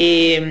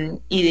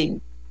 y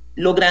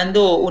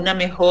logrando una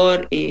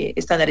mejor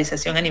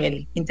estandarización a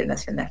nivel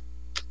internacional.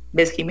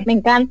 ¿Ves, Jimé? Me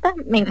encanta.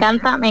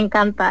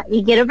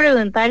 Y quiero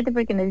preguntarte,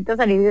 porque necesito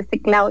salir de este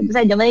clavo. O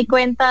sea, yo me di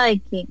cuenta de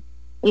que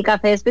el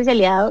café de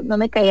especialidad no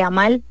me caía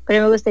mal,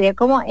 pero me gustaría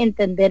como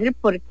entender el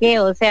por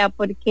qué. O sea,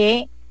 por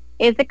qué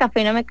este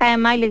café no me cae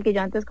mal y el que yo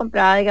antes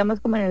compraba,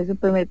 digamos, como en el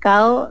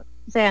supermercado,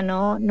 o sea,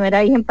 no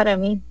era bien para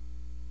mí.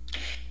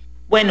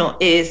 Bueno,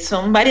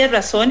 son varias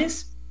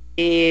razones,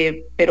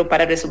 pero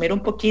para resumir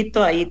un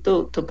poquito ahí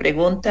tu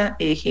pregunta,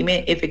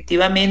 Jimé,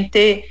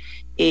 efectivamente,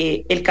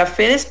 el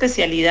café de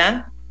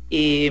especialidad,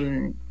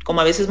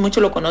 como a veces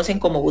muchos lo conocen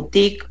como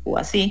boutique o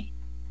así,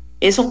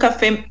 es un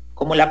café,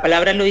 como la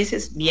palabra lo dice,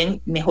 es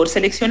bien mejor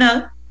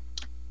seleccionado.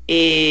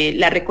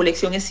 La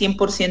recolección es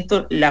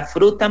 100% la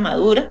fruta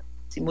madura.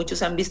 Si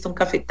muchos han visto un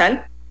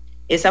cafetal,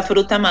 esa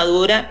fruta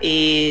madura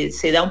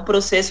se da un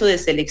proceso de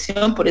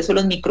selección, por eso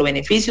los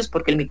microbeneficios,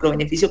 porque el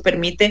microbeneficio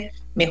permite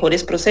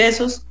mejores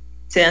procesos.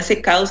 Se dan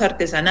secados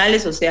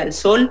artesanales, o sea, al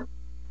sol,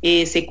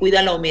 se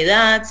cuida la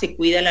humedad, se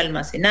cuida el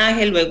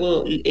almacenaje,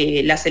 luego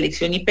la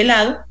selección y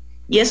pelado,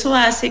 y eso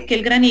hace que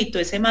el granito,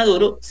 ese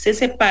maduro, se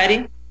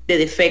separe de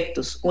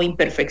defectos o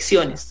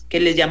imperfecciones, que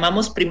les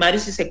llamamos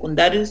primarios y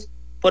secundarios,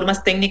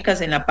 formas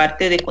técnicas en la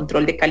parte de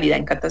control de calidad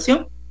en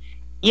catación.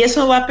 Y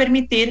eso va a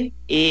permitir,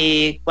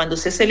 cuando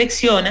se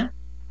selecciona,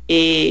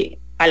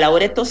 a la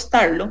hora de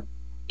tostarlo,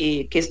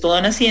 que es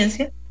toda una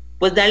ciencia,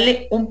 pues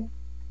darle un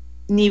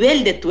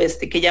nivel de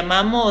tueste que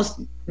llamamos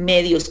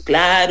medios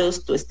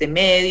claros, tueste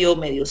medio,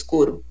 medio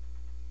oscuro.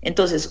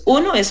 Entonces,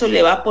 eso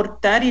le va a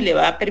aportar y le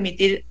va a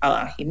permitir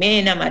a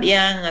Jimena, a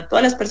Marian, a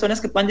todas las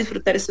personas que puedan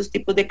disfrutar estos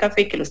tipos de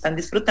café, que lo están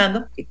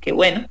disfrutando, que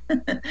bueno,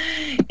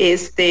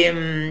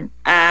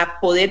 a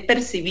poder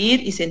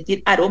percibir y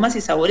sentir aromas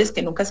y sabores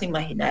que nunca se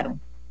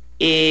imaginaron.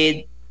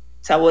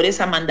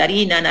 Sabores a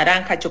mandarina, a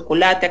naranja, a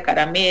chocolate, a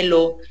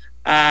caramelo,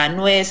 a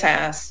nuez,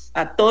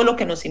 a todo lo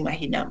que nos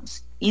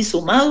imaginamos. Y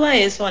sumado a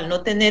eso, al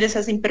no tener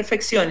esas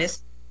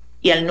imperfecciones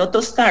y al no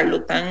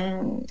tostarlo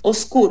tan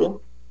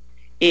oscuro,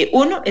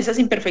 esas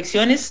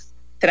imperfecciones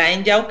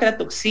traen ya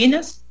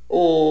ocratoxinas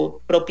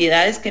o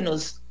propiedades que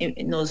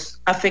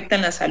nos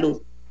afectan la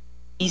salud.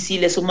 Y si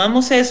le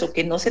sumamos eso,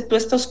 que no se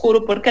tuesta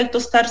oscuro, porque al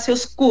tostarse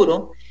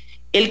oscuro,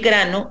 el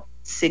grano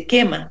se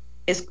quema.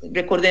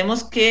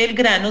 Recordemos que el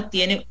grano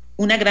tiene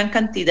una gran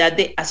cantidad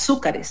de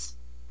azúcares.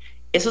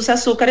 Esos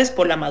azúcares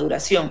por la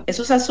maduración.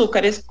 Esos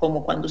azúcares,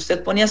 como cuando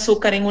usted pone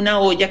azúcar en una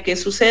olla, ¿qué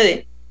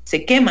sucede?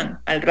 Se queman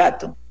al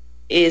rato.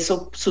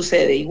 Eso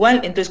sucede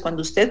igual. Entonces,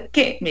 cuando usted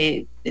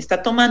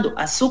está tomando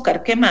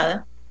azúcar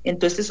quemada en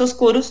tuestes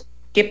oscuros,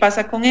 ¿qué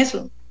pasa con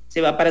eso?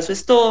 Se va para su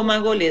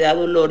estómago, le da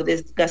dolor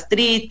de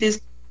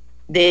gastritis,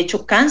 de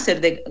hecho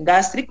cáncer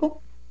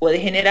gástrico puede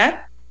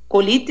generar,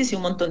 colitis y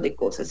un montón de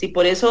cosas. Y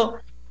por eso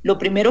lo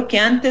primero que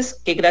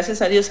antes, que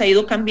gracias a Dios ha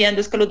ido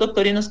cambiando, es que los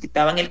doctores nos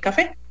quitaban el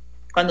café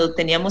cuando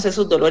teníamos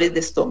esos dolores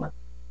de estómago,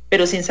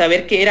 pero sin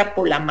saber que era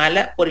por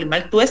el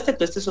mal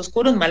tuestes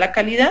oscuros, mala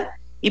calidad,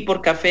 y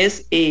por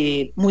cafés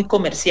muy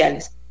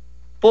comerciales,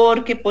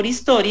 porque por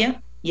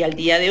historia y al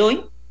día de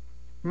hoy,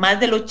 más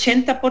del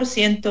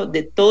 80%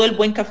 de todo el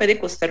buen café de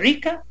Costa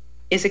Rica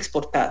es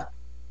exportado.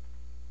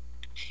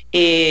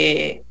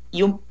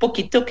 y un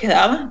poquito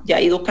quedaba, ya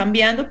ha ido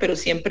cambiando, pero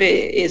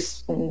siempre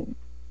es un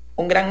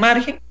gran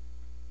margen.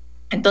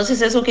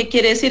 Entonces, ¿eso qué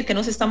quiere decir? Que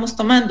nos estamos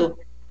tomando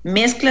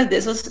mezclas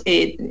de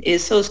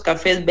esos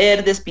cafés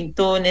verdes,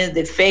 pintones,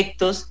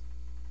 defectos,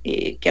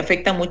 que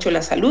afectan mucho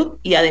la salud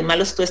y además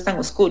los tuestan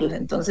oscuros.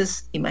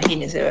 Entonces,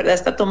 imagínense, ¿verdad?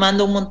 Está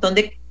tomando un montón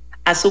de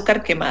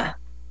azúcar quemada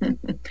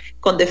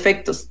con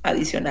defectos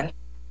adicional.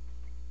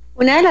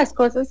 Una de las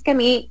cosas que a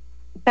mí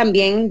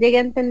también llegué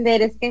a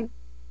entender es que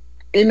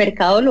el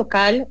mercado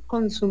local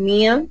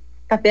consumía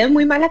café de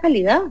muy mala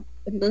calidad.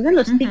 Entonces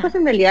los ticos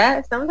en realidad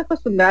estamos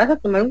acostumbrados a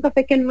tomar un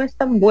café que no es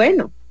tan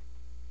bueno.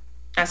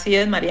 Así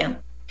es,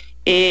 Mariana.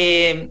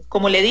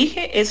 Como le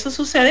dije, eso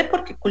sucede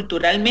porque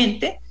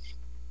culturalmente,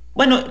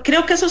 bueno,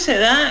 creo que eso se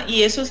da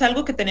y eso es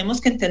algo que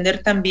tenemos que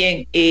entender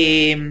también.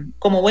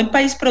 Como buen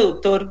país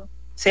productor,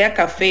 sea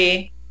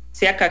café,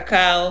 sea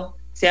cacao,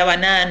 sea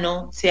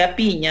banano, sea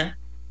piña,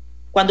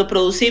 cuando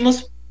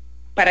producimos,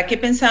 ¿para qué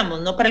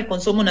pensamos? No para el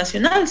consumo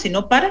nacional,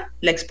 sino para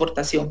la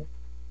exportación.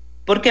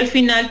 Porque al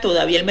final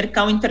todavía el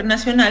mercado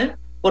internacional,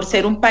 por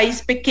ser un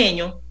país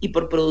pequeño y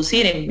por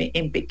producir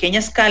en pequeña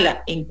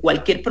escala en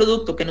cualquier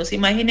producto que nos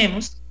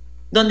imaginemos,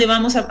 ¿dónde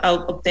vamos a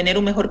obtener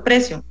un mejor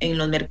precio? En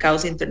los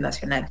mercados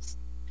internacionales.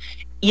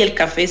 Y el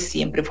café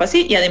siempre fue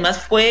así, y además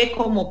fue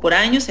como por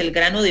años el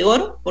grano de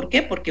oro. ¿Por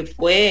qué? Porque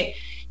fue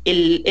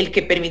el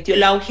que permitió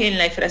el auge en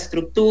la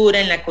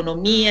infraestructura, en la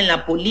economía, en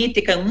la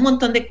política, en un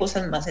montón de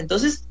cosas más.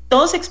 Entonces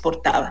todo se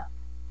exportaba.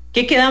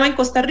 ¿Qué quedaba en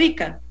Costa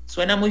Rica?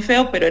 Suena muy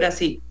feo, pero era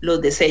así,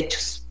 los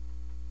desechos.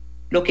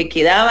 Lo que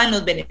quedaba en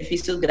los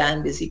beneficios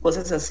grandes y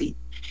cosas así.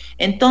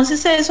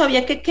 Entonces eso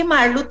había que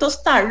quemarlo,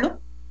 tostarlo,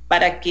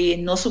 para que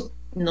no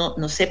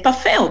sepa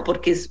feo,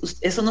 porque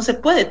eso no se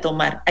puede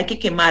tomar, hay que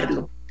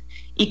quemarlo.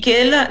 ¿Y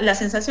qué es la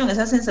sensación?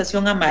 Esa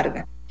sensación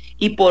amarga.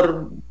 Y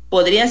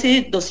podría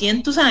ser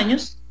 200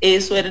 años,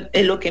 eso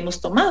es lo que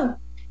hemos tomado.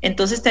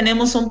 Entonces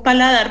tenemos un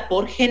paladar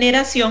por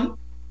generación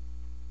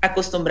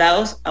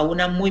acostumbrados a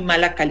una muy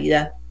mala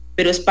calidad,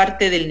 pero es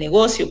parte del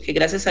negocio que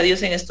gracias a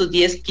Dios en estos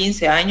 10,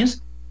 15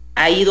 años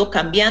ha ido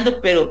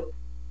cambiando, pero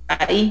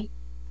ahí,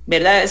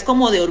 ¿verdad? Es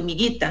como de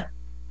hormiguita,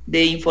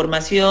 de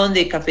información,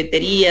 de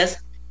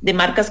cafeterías, de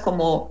marcas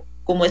como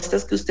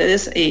estas que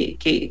ustedes,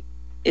 que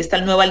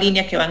esta nueva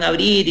línea que van a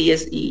abrir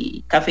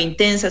y Café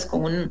Intensas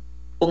con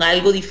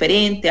algo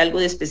diferente, algo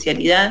de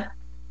especialidad,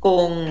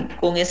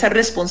 con esa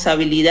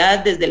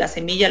responsabilidad desde la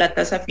semilla a la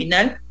taza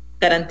final,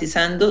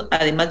 garantizando,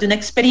 además de una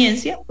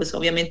experiencia, pues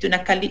obviamente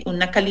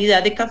una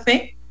calidad de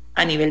café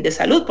a nivel de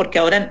salud, porque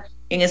ahora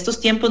en estos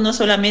tiempos no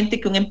solamente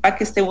que un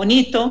empaque esté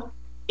bonito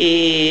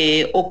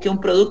o que un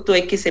producto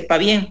X sepa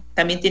bien,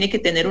 también tiene que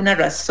tener una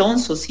razón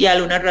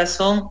social, una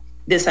razón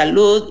de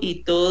salud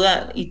y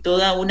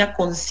toda una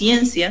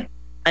conciencia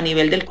a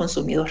nivel del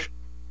consumidor.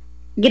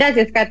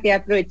 Gracias, Kattia.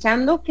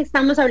 Aprovechando que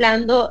estamos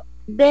hablando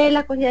de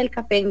la cogida del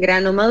café en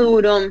grano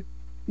maduro,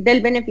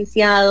 del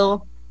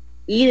beneficiado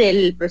y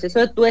del proceso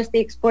de tueste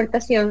y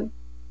exportación,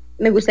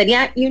 me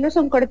gustaría irnos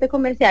a un corte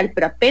comercial,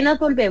 pero apenas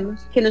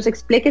volvemos, que nos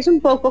expliques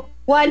un poco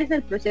cuál es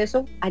el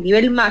proceso a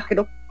nivel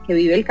macro que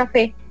vive el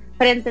café,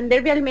 para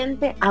entender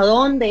realmente a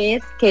dónde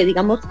es que,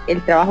 digamos,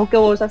 el trabajo que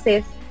vos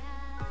haces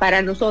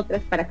para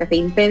nosotras, para Café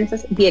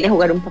Intensas, viene a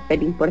jugar un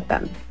papel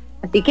importante.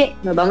 Así que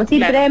nos vamos a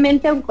ir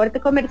brevemente a un corte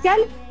comercial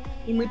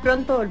y muy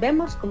pronto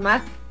volvemos con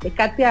más de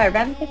Kattia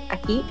Barrantes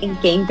aquí en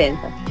Qué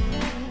Intensas.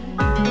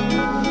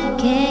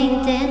 Qué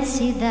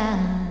intensidad.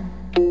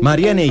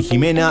 Mariana y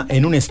Jimena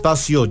en un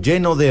espacio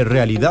lleno de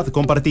realidad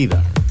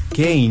compartida.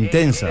 Qué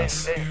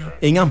Intensas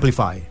en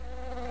Amplify.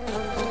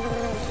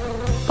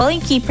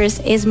 Pollen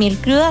Keepers es miel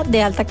cruda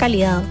de alta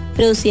calidad,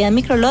 producida en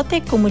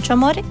microlote con mucho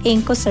amor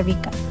en Costa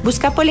Rica.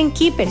 Busca Pollen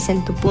Keepers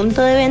en tu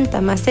punto de venta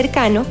más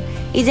cercano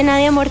y llena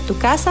de amor tu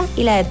casa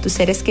y la de tus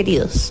seres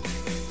queridos.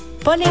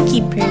 Pollen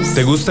Keepers.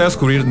 ¿Te gusta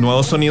descubrir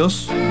nuevos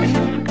sonidos?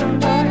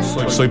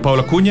 Soy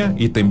Pablo Acuña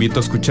y te invito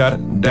a escuchar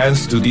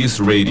Dance to This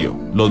Radio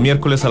los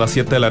miércoles a las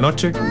 7 de la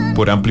noche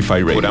por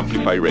Amplify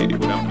Radio.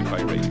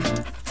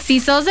 Si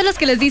sos de los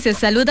que les dices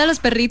salud a los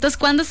perritos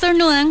cuando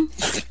estornudan,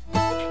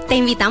 te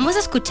invitamos a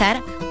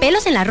escuchar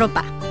Pelos en la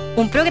Ropa,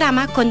 un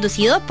programa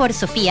conducido por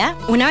Sofía,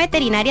 una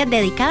veterinaria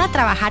dedicada a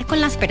trabajar con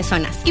las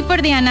personas, y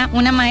por Diana,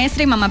 una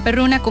maestra y mamá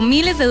perruna con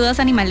miles de dudas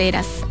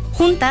animaleras.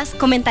 Juntas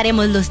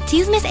comentaremos los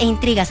chismes e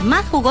intrigas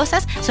más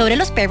jugosas sobre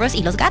los perros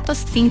y los gatos.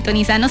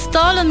 Sintonizanos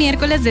todos los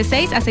miércoles de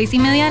 6 a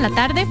 6:30 de la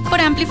tarde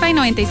por Amplify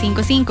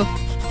 95.5.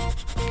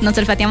 Nos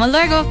olfateamos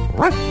luego.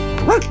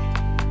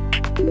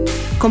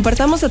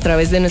 Compartamos a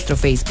través de nuestro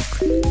Facebook,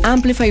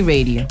 Amplify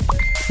Radio.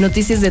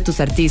 Noticias de tus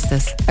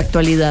artistas,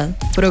 actualidad,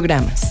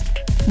 programas.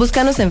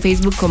 Búscanos en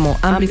Facebook como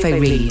Amplify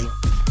Radio.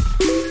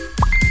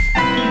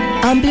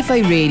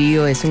 Amplify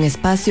Radio es un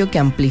espacio que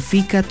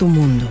amplifica tu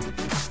mundo.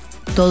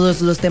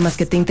 Todos los temas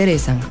que te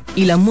interesan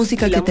y la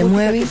música que te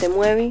mueve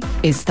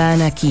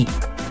están aquí.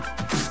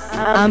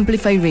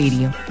 Amplify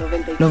Radio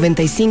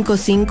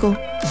 95.5,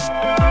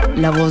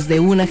 la voz de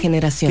una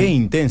generación. Qué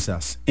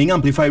Intensas en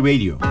Amplify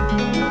Radio.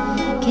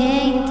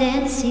 Qué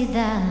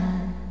intensidad.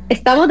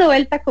 Estamos de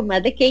vuelta con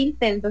más de Qué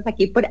Intensos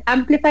aquí por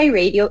Amplify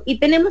Radio y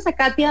tenemos a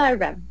Kattia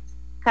Barrantes,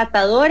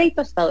 catadora y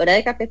tostadora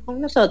de café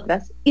con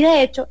nosotras, y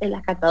de hecho es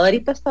la catadora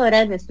y tostadora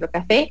de nuestro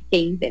café Qué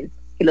Intensos,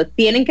 que lo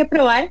tienen que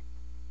probar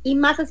y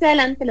más hacia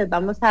adelante les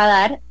vamos a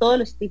dar todos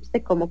los tips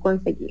de cómo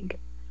conseguirlo.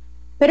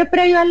 Pero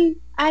previo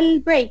al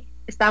break,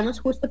 estábamos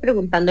justo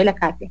preguntándole a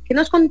Kattia que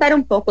nos contara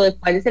un poco de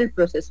cuál es el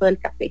proceso del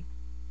café,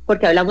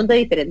 porque hablamos de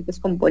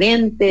diferentes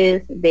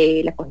componentes,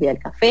 de la cogida del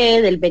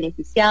café, del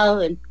beneficiado,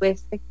 del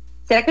tueste.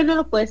 ¿Será que no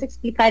lo puedes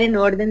explicar en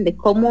orden de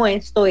cómo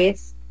esto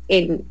es,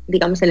 en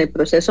el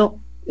proceso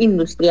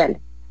industrial?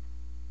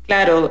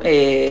 Claro,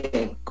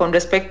 con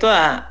respecto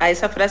a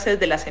esa frase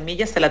de la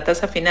semilla hasta la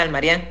taza final,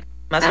 Marian,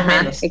 más o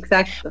menos.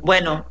 Exacto.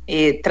 Bueno,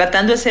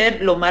 tratando de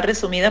ser lo más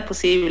resumida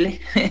posible,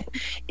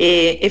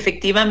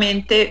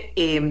 efectivamente,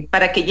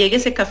 para que llegue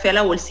ese café a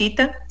la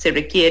bolsita, se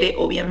requiere,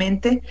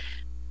 obviamente,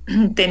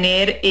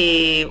 tener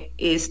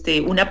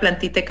una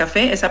plantita de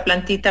café. Esa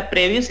plantita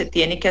previo se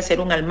tiene que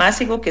hacer un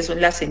almácigo, que es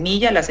la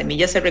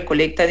semilla se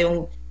recolecta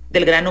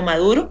del grano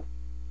maduro.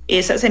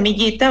 Esa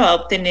semillita va a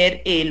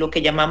obtener lo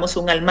que llamamos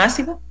un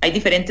almácigo. Hay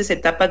diferentes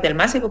etapas de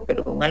almácigo,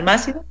 pero un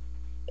almácigo.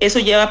 Eso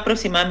lleva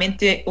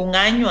aproximadamente un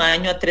año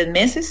a 3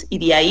 meses, y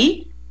de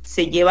ahí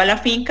se lleva a la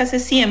finca, se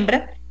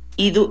siembra,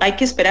 y hay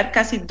que esperar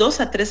casi 2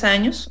 a 3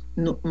 años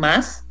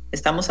más,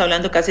 estamos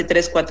hablando casi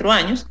 3-4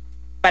 años,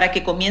 para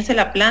que comience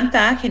la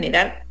planta a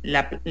generar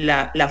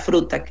la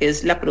fruta, que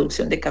es la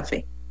producción de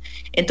café.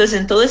 Entonces,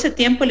 en todo ese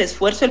tiempo, el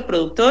esfuerzo del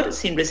productor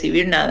sin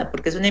recibir nada,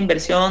 porque es una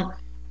inversión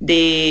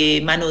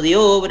de mano de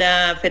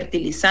obra,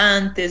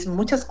 fertilizantes,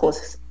 muchas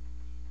cosas.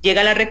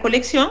 Llega la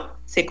recolección,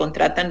 se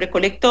contratan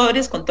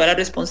recolectores con toda la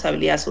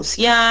responsabilidad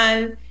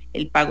social,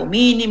 el pago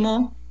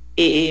mínimo,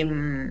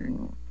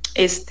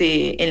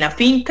 en la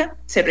finca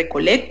se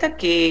recolecta,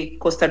 que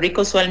Costa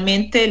Rica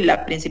usualmente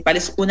la principal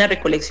es una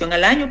recolección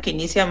al año, que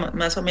inicia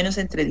más o menos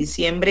entre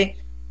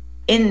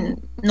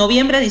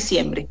noviembre a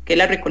diciembre, que es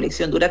la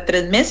recolección, dura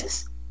 3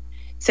 meses,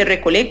 se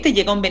recolecta y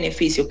llega un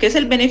beneficio. ¿Qué es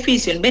el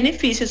beneficio? El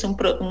beneficio es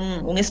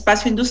un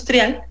espacio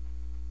industrial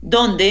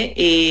donde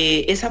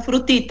esa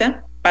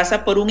frutita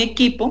pasa por un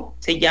equipo,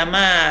 se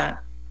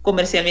llama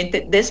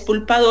comercialmente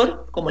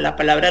despulpador, como la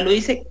palabra lo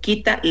dice,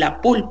 quita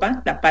la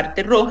pulpa, la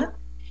parte roja,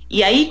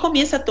 y ahí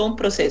comienza todo un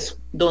proceso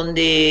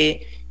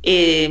donde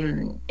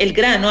el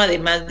grano,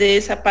 además de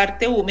esa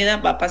parte húmeda,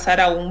 va a pasar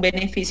a un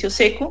beneficio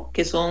seco,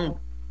 que son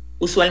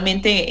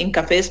usualmente en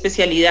café de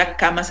especialidad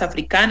camas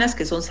africanas,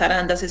 que son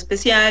zarandas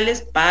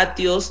especiales,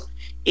 patios,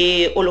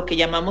 o lo que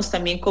llamamos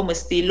también como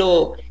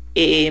estilo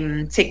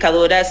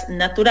secadoras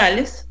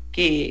naturales,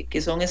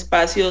 que son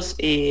espacios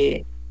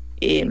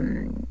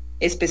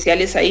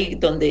especiales ahí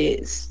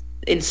donde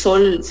el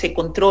sol se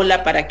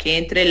controla para que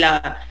entre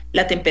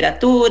la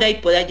temperatura y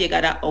pueda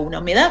llegar a una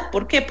humedad.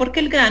 ¿Por qué? Porque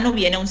el grano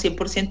viene a un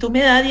 100%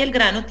 humedad y el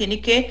grano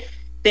tiene que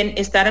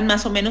estar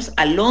más o menos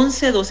al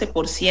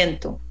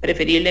 11-12%,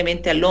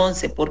 preferiblemente al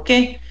 11%. ¿Por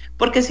qué?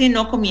 Porque si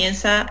no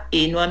comienza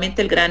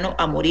nuevamente el grano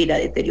a morir, a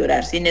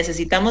deteriorarse. Y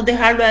necesitamos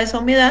dejarlo a esa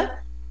humedad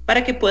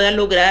para que pueda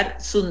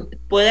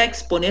pueda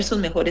exponer sus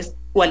mejores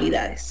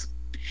cualidades.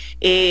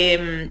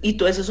 Y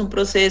todo eso es un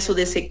proceso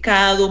de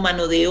secado,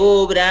 mano de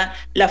obra,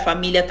 la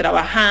familia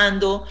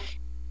trabajando.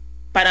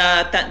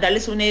 Para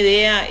darles una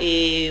idea,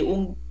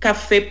 un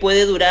café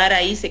puede durar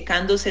ahí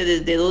secándose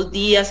desde 2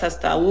 días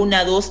hasta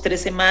 1, 2, 3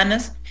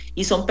 semanas,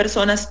 y son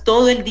personas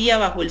todo el día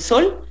bajo el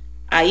sol,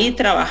 ahí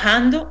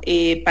trabajando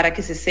para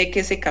que se seque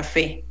ese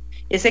café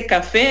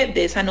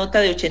de esa nota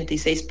de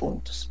 86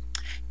 puntos.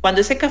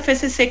 Cuando ese café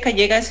se seca,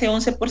 llega a ese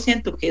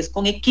 11%, que es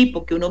con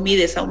equipo que uno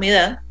mide esa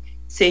humedad,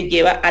 se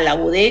lleva a la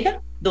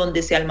bodega,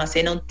 donde se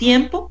almacena un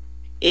tiempo,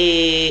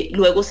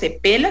 luego se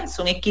pela,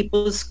 son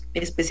equipos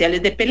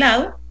especiales de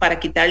pelado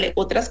para quitarle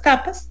otras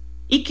capas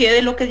y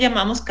quede lo que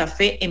llamamos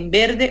café en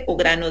verde o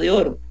grano de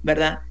oro,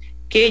 ¿verdad?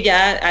 Que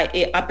ya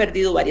ha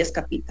perdido varias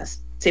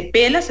capitas. Se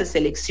pela, se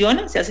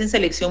selecciona, se hacen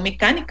selección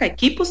mecánica,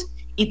 equipos,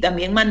 y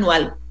también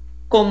manual,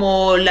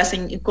 como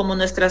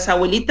nuestras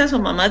abuelitas o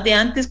mamás de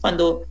antes,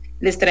 cuando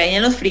les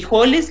traían los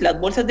frijoles, las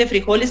bolsas de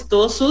frijoles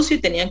todo sucio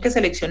y tenían que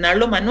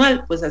seleccionarlo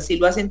manual, pues así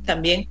lo hacen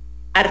también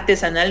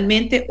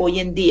artesanalmente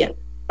hoy en día.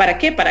 ¿Para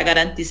qué? Para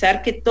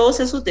garantizar que todos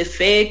esos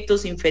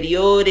defectos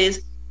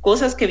inferiores,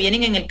 cosas que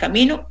vienen en el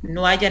camino,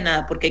 no haya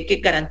nada, porque hay que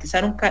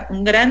garantizar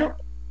un grano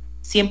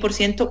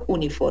 100%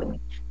 uniforme.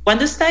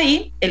 Cuando está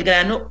ahí, el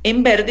grano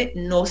en verde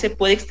no se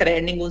puede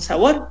extraer ningún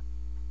sabor.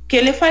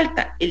 ¿Qué le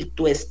falta? El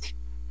tueste.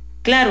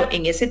 Claro,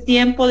 en ese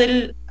tiempo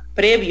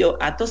previo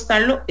a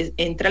tostarlo,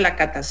 entra la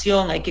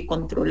catación, hay que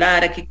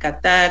controlar, hay que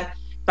catar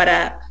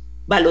para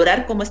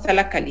valorar cómo está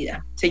la calidad.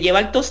 Se lleva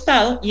al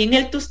tostado y en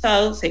el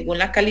tostado, según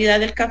la calidad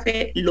del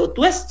café, lo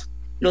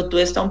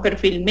tuesto a un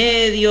perfil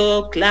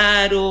medio,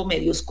 claro,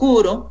 medio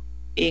oscuro,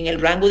 en el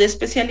rango de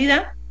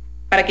especialidad,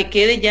 para que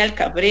quede ya el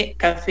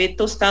café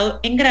tostado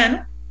en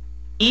grano,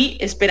 y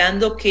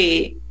esperando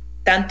que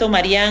tanto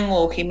Marian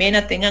o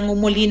Jimena tengan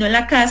un molino en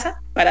la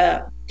casa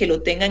para que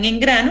lo tengan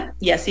en grano,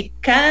 y así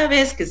cada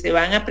vez que se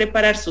van a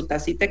preparar su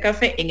tacita de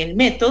café en el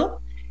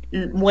método,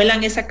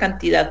 muelan esa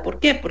cantidad. ¿Por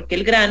qué? Porque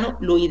el grano,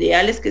 lo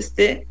ideal es que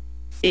esté,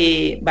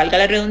 valga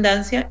la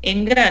redundancia,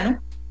 en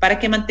grano, para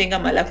que mantenga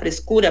más la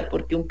frescura,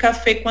 porque un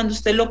café cuando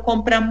usted lo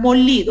compra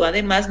molido,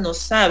 además no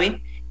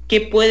sabe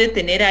qué puede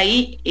tener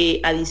ahí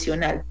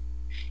adicional.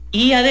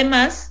 Y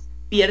además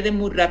pierde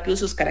muy rápido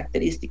sus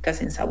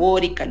características en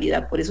sabor y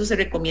calidad. Por eso se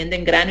recomienda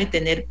en grano y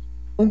tener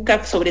un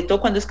café, sobre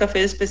todo cuando es café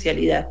de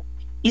especialidad.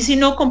 Y si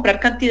no, comprar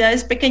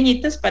cantidades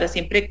pequeñitas para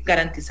siempre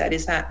garantizar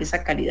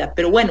esa calidad.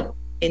 Pero bueno,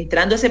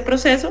 entrando a ese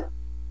proceso,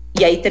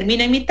 y ahí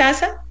termina en mi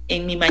taza,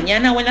 en mi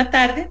mañana o en la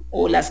tarde,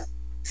 o las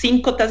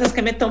 5 tazas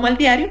que me tomo al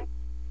diario,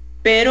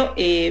 pero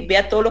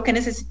vea todo lo que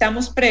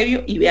necesitamos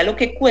previo y vea lo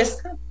que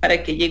cuesta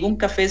para que llegue un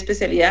café de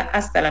especialidad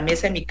hasta la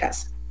mesa de mi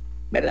casa,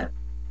 ¿verdad?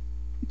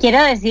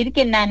 Quiero decir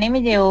que Nane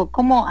me llevó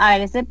como a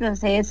ver ese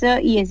proceso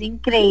y es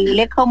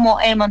increíble como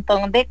el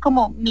montón de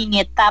como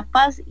mini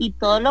etapas y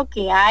todo lo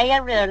que hay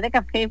alrededor de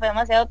café. Fue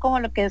demasiado como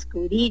lo que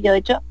descubrí. Yo de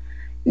hecho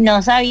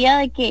no sabía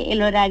de que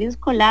el horario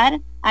escolar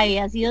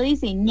había sido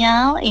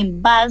diseñado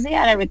en base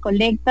a la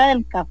recolecta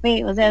del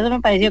café. O sea, eso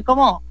me pareció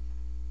como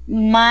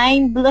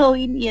mind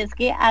blowing, y es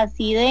que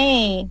así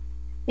de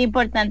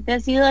importante ha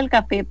sido el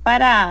café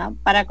para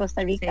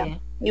Costa Rica. Sí.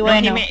 Y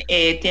bueno, no,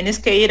 Jimé, tienes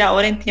que ir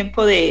ahora en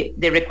tiempo de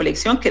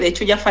recolección, que de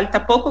hecho ya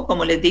falta poco,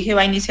 como les dije,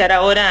 va a iniciar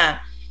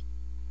ahora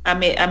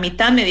a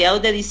mitad,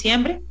 mediados de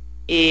diciembre.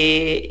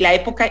 La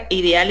época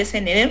ideal es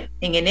en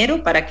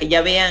enero, para que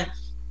ya vean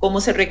cómo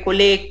se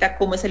recolecta,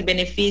 cómo es el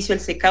beneficio,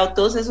 el secado,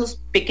 todos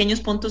esos pequeños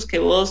puntos que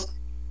vos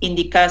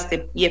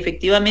indicaste. Y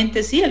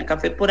efectivamente sí, el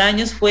café por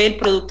años fue el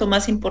producto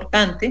más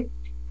importante,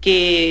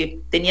 que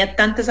tenía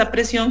tanta esa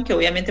presión que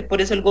obviamente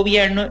por eso el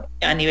gobierno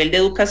a nivel de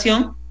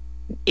educación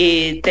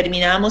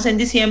terminábamos en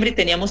diciembre y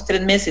teníamos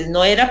 3 meses.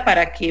 No era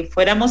para que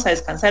fuéramos a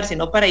descansar,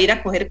 sino para ir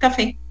a coger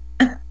café.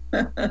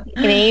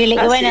 Increíble.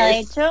 Y bueno, de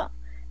hecho,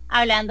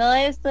 hablando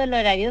de esto del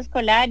horario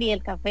escolar y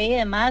el café y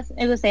demás,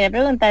 me gustaría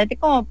preguntarte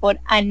como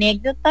por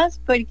anécdotas,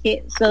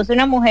 porque sos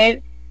una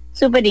mujer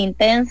súper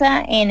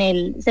intensa en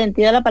el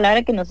sentido de la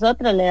palabra que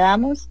nosotros le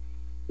damos,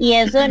 y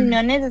eso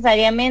no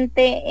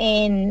necesariamente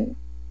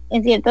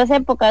en ciertas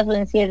épocas o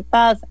en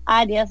ciertas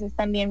áreas es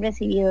tan bien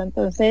recibido.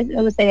 Entonces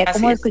me gustaría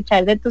como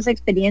escuchar de tus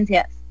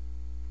experiencias.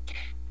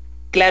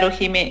 Claro,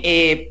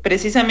 Jimé,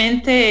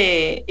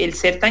 precisamente el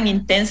ser tan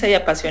intensa y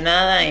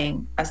apasionada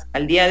hasta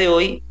el día de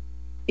hoy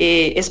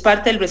es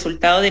parte del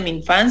resultado de mi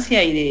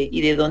infancia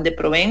y de donde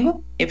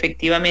provengo.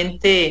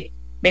 Efectivamente,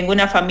 vengo de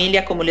una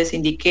familia, como les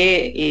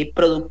indiqué,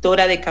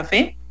 productora de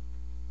café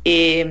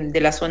de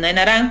la zona de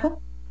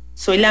Naranjo.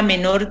 Soy la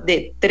menor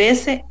de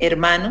 13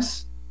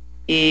 hermanos,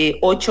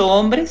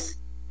 8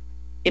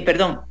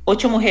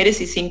 mujeres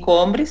y 5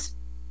 hombres,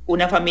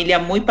 una familia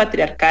muy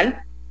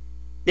patriarcal,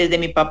 desde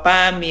mi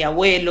papá, mi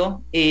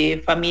abuelo,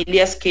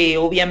 familias que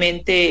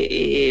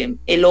obviamente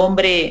el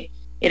hombre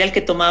era el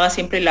que tomaba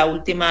siempre la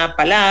última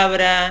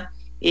palabra,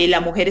 la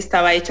mujer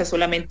estaba hecha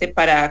solamente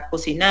para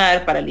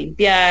cocinar, para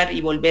limpiar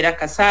y volver a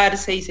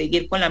casarse y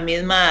seguir con la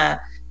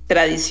misma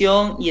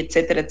tradición, y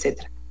etcétera,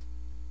 etcétera.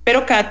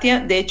 Pero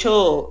Kattia, de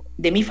hecho,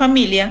 de mi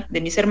familia,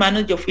 de mis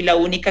hermanos, yo fui la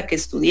única que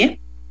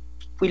estudié,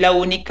 fui la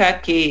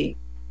única que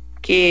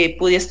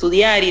pude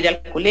estudiar, ir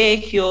al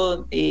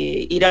colegio,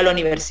 ir a la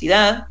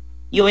universidad,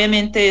 y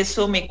obviamente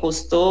eso me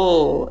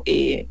costó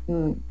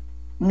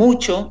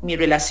mucho mi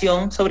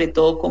relación, sobre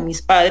todo con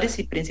mis padres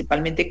y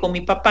principalmente con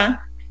mi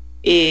papá,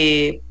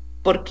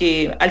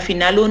 porque al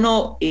final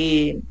uno,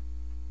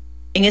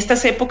 en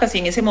estas épocas y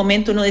en ese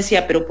momento uno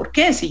decía, pero ¿por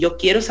qué? Si yo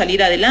quiero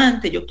salir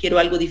adelante, yo quiero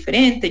algo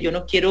diferente, yo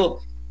no quiero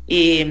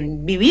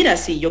vivir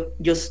así,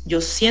 yo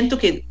siento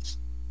que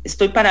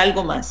estoy para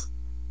algo más.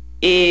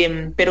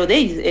 Pero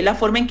es la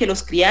forma en que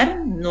los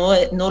criaron,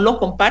 no lo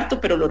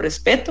comparto, pero lo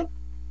respeto.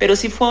 Pero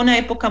sí fue una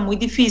época muy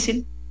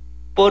difícil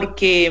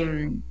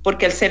porque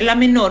al ser la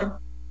menor,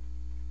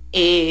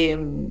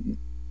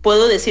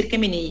 puedo decir que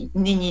mi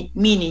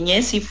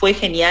niñez sí fue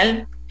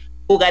genial.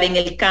 Jugar en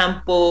el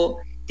campo,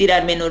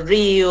 tirarme en los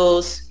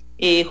ríos,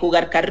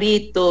 jugar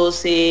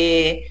carritos,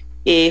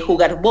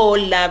 jugar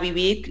bola,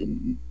 vivir.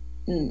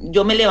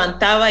 Yo me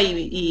levantaba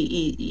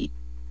y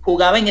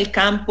jugaba en el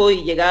campo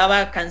y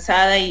llegaba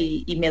cansada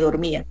y me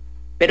dormía.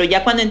 Pero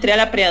ya cuando entré a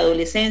la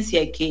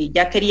preadolescencia y que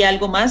ya quería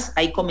algo más,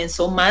 ahí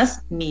comenzó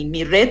más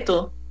mi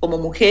reto como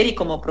mujer y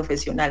como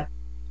profesional.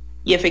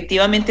 Y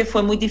efectivamente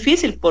fue muy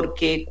difícil,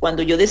 porque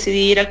cuando yo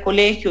decidí ir al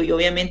colegio y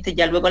obviamente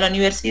ya luego a la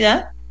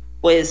universidad,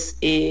 pues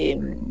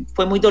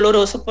fue muy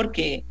doloroso,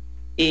 porque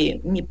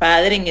mi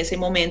padre en ese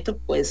momento,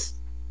 pues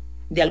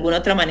de alguna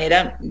otra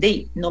manera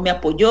no me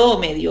apoyó,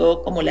 me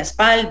dio como la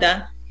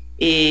espalda,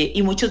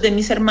 y muchos de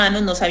mis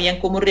hermanos no sabían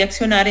cómo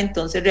reaccionar,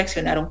 entonces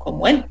reaccionaron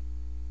como él,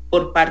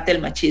 por parte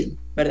del machismo,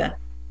 ¿verdad?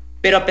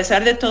 Pero a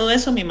pesar de todo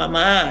eso, mi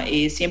mamá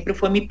siempre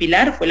fue mi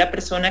pilar, fue la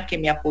persona que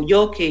me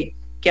apoyó, que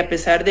a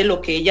pesar de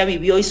lo que ella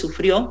vivió y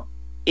sufrió,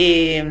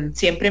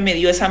 siempre me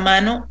dio esa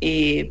mano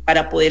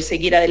para poder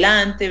seguir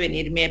adelante,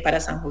 venirme para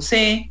San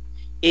José,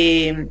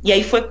 y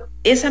ahí fue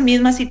esa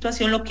misma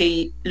situación lo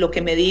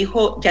que me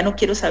dijo, ya no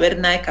quiero saber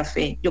nada de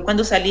café. Yo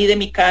cuando salí de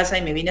mi casa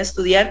y me vine a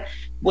estudiar,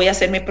 voy a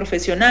hacerme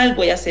profesional,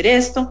 voy a hacer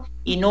esto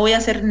y no voy a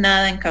hacer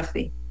nada en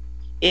café.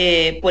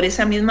 Por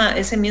ese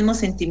mismo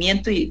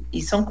sentimiento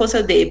y son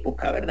cosas de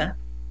época, ¿verdad?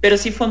 Pero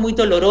sí fue muy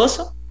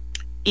doloroso,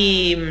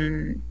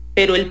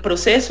 pero el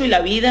proceso y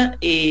la vida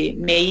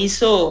me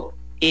hizo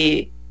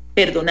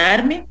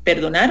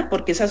perdonar,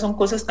 porque esas son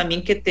cosas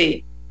también que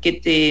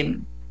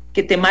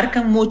te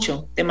marcan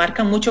mucho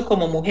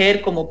como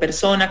mujer, como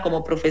persona,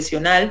 como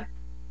profesional,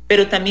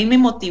 pero también me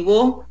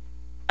motivó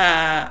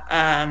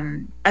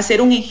a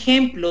ser un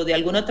ejemplo de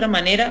alguna otra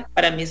manera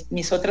para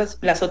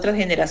las otras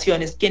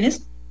generaciones.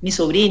 ¿Quiénes? Mis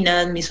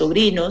sobrinas, mis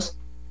sobrinos,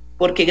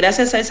 porque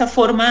gracias a esa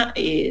forma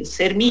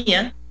ser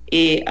mía,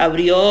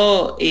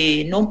 abrió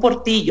no un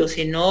portillo,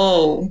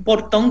 sino un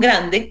portón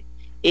grande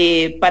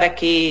para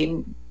que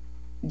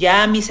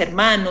ya mis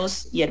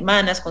hermanos y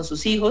hermanas con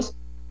sus hijos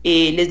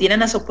les dieran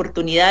las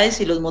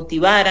oportunidades y los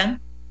motivaran,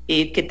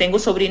 que tengo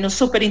sobrinos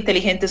súper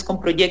inteligentes con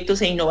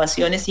proyectos e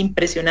innovaciones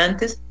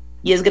impresionantes,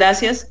 y es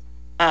gracias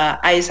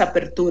a esa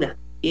apertura,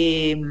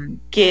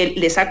 que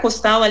les ha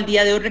costado al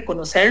día de hoy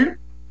reconocerlo.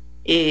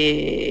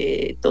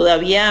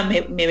 Todavía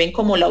me ven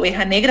como la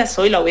oveja negra,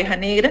 soy la oveja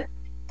negra,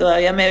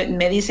 todavía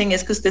me dicen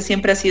es que usted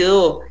siempre ha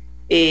sido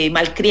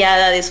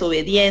malcriada,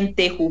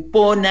 desobediente,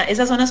 jupona,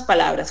 esas son las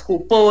palabras,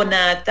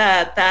 jupona,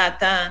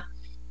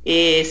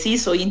 sí,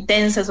 soy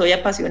intensa, soy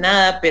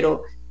apasionada,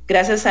 pero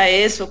gracias a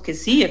eso, que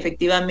sí,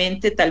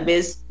 efectivamente, tal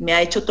vez me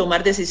ha hecho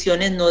tomar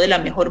decisiones no de la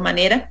mejor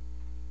manera,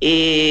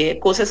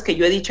 cosas que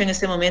yo he dicho en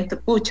este momento,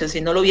 pucha,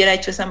 si no lo hubiera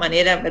hecho de esa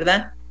manera,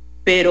 ¿verdad?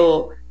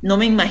 Pero no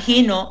me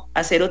imagino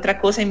hacer otra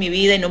cosa en mi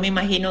vida y no me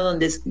imagino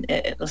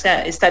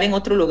estar en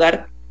otro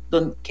lugar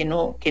que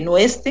no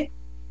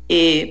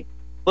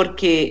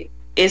porque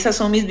esas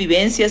son mis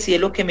vivencias y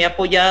es lo que me ha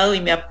apoyado y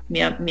me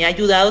ha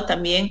ayudado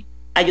también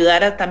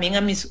también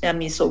a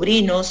mis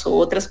sobrinos o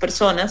otras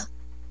personas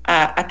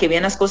a que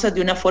vean las cosas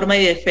de una forma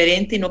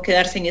diferente y no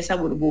quedarse en esa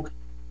burbuja.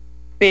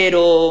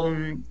 Pero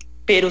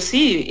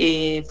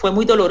sí, fue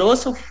muy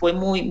doloroso, fue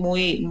muy,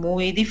 muy,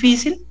 muy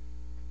difícil,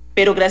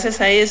 pero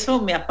gracias a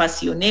eso me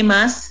apasioné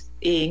más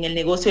en el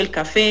negocio del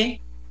café.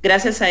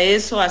 Gracias a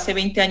eso, hace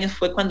 20 años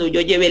fue cuando yo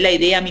llevé la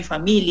idea a mi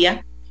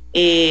familia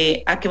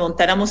a que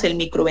montáramos el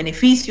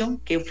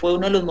microbeneficio, que fue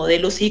uno de los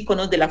modelos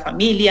íconos de la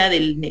familia,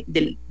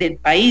 del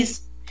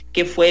país,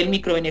 que fue el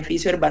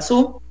microbeneficio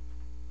Herbazú,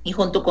 y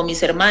junto con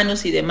mis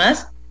hermanos y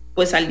demás,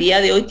 pues al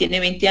día de hoy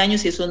tiene 20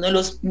 años y es uno de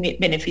los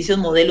beneficios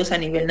modelos a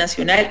nivel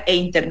nacional e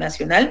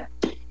internacional,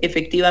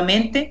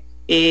 efectivamente.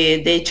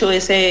 De hecho,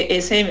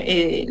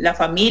 la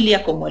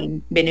familia como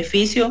el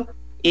beneficio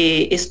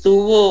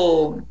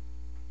estuvo,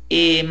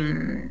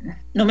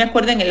 no me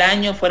acuerdo en el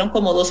año, fueron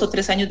como 2 o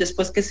 3 años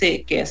después que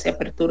se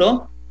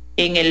aperturó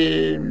en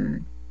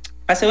el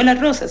Paseo de las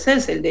Rosas,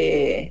 es el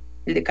de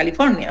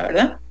California,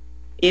 ¿verdad?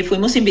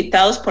 Fuimos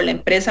invitados por la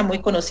empresa muy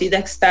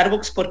conocida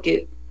Starbucks,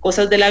 porque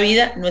cosas de la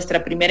vida,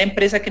 nuestra primera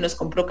empresa que nos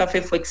compró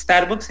café fue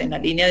Starbucks en la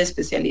línea de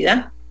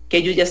especialidad, que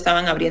ellos ya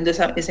estaban abriendo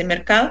ese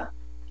mercado.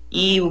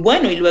 Y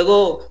bueno, y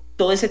luego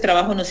todo ese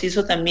trabajo nos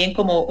hizo también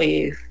como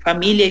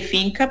familia y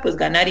finca, pues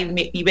ganar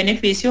y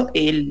beneficio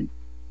el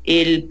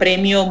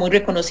premio muy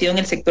reconocido en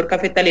el sector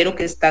cafetalero,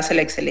 que es Tasa a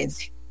la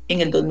Excelencia,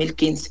 en el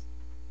 2015.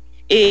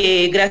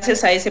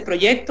 Gracias a ese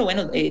proyecto,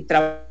 bueno,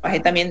 trabajé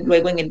también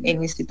luego en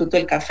el Instituto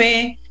del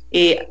Café,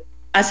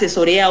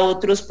 asesoré a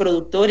otros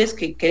productores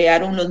que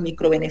crearon los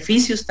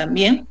microbeneficios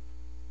también,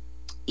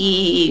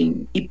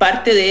 y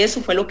parte de eso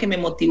fue lo que me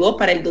motivó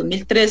para el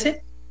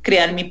 2013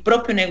 crear mi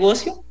propio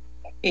negocio,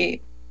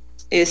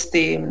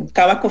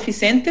 Cava Coffee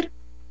Center,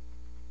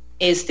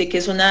 que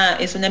es una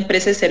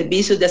empresa de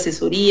servicios de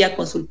asesoría,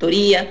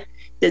 consultoría,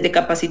 desde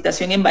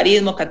capacitación en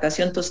barismo,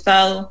 catación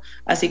tostado,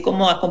 así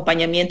como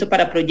acompañamiento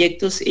para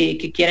proyectos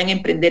que quieran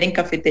emprender en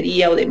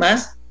cafetería o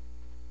demás,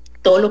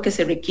 todo lo que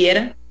se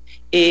requiera.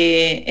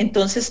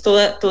 Entonces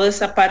toda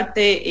esa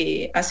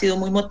parte ha sido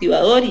muy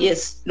motivador y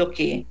es lo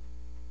que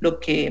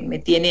me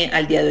tiene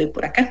al día de hoy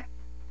por acá.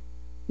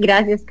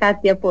 Gracias,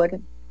 Kattia, por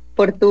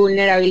tu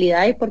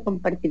vulnerabilidad y por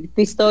compartir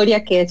tu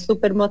historia, que es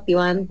súper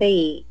motivante,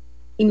 y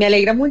me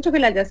alegra mucho que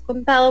la hayas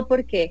contado,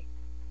 porque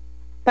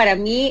para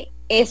mí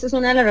eso es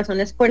una de las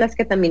razones por las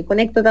que también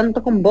conecto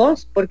tanto con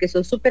vos, porque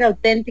sos súper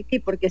auténtica y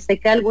porque sé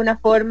que de alguna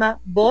forma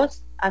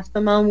vos has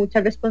tomado mucha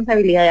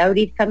responsabilidad de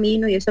abrir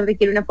camino, y eso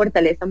requiere una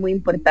fortaleza muy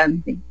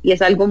importante y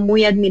es algo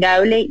muy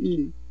admirable,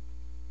 y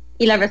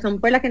la razón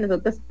por la que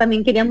nosotros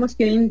también queríamos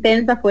que una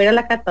intensa fuera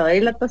la catadora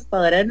y la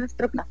tostadora de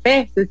nuestro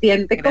café. Se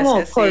siente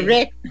como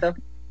correcto.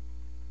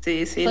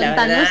 Sí, la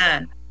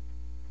verdad.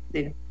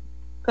 Sí.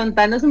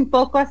 Contanos un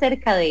poco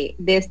acerca de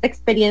esta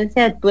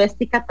experiencia de tu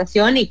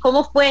catación y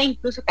cómo fue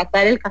incluso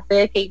catar el café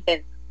de Qué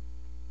Intensa.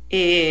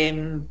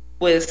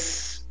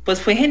 Pues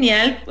fue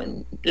genial.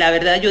 La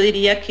verdad yo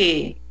diría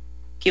que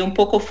un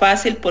poco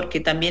fácil, porque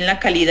también la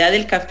calidad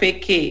del café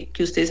que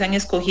ustedes han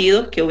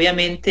escogido, que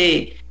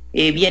obviamente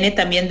viene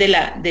también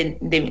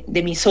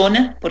de mi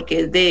zona, porque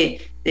es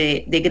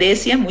de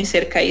Grecia, muy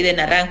cerca ahí de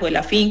Naranjo, de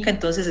la finca,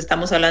 entonces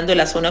estamos hablando de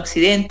la zona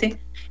occidente.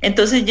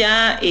 Entonces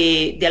ya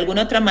de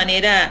alguna otra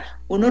manera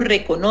uno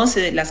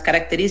reconoce las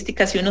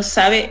características y uno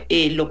sabe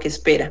lo que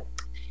espera.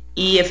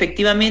 Y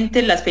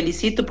efectivamente las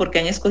felicito porque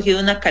han escogido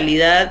una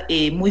calidad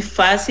muy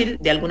fácil,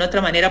 de alguna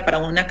otra manera, para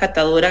una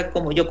catadora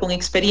como yo con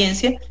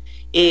experiencia,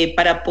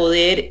 para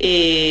poder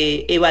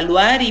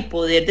evaluar y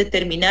poder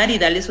determinar y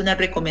darles una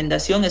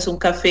recomendación. Es un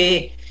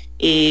café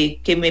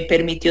que me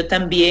permitió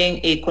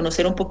también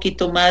conocer un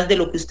poquito más de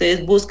lo que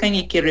ustedes buscan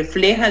y que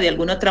refleja de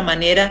alguna otra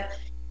manera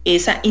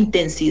esa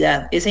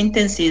intensidad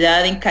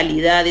en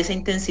calidad, esa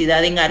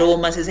intensidad en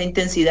aromas, esa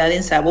intensidad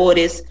en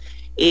sabores,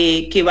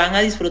 que van a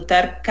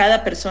disfrutar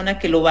cada persona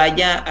que lo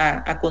vaya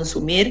a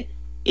consumir,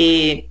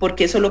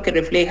 porque eso es lo que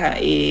refleja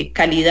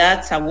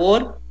calidad,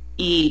 sabor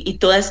y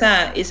toda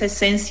esa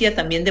esencia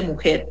también de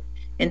mujer.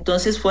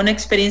 Entonces fue una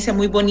experiencia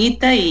muy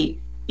bonita y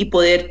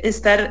poder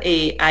estar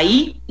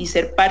ahí y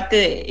ser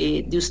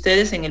parte de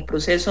ustedes en el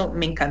proceso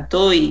me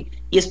encantó y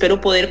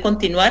espero poder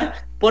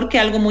continuar, porque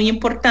algo muy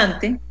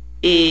importante,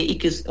 y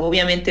que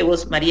obviamente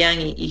vos, Marian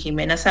y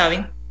Jimena,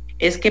 saben,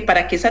 es que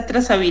para que esa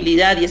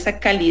trazabilidad y esa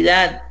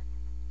calidad,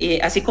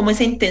 así como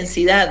esa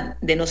intensidad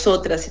de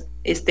nosotras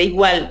esté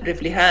igual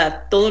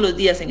reflejada todos los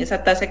días en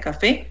esa taza de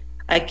café,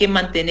 hay que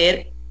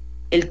mantener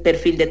el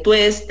perfil de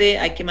tueste,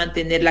 hay que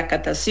mantener la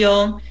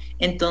catación.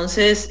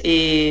 Entonces,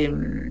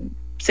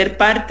 ser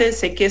parte,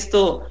 sé que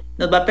esto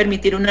nos va a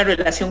permitir una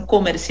relación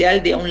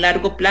comercial de a un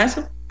largo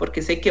plazo,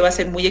 porque sé que va a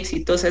ser muy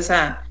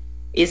exitosa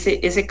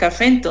ese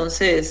café.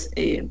 Entonces,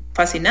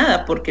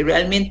 fascinada, porque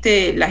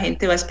realmente la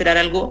gente va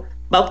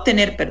a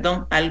obtener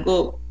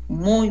algo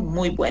muy,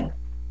 muy bueno.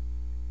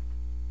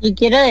 Y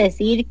quiero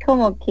decir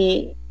como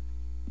que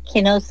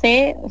no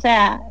sé, o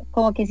sea,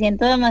 como que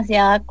siento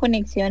demasiada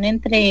conexión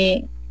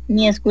entre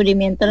mi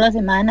descubrimiento de la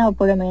semana, o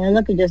por lo menos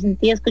lo que yo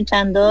sentí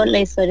escuchando la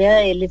historia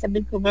de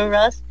Elizabeth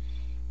Kubler-Ross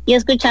y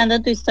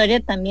escuchando tu historia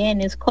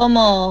también. Es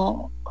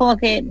como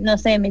que, no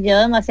sé, me llevo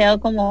demasiado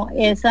como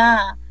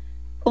esa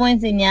como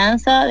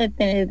enseñanza de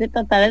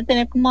tratar de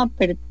tener como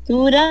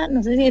apertura,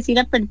 no sé si decir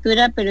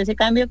apertura, pero ese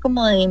cambio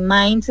como de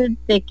mindset,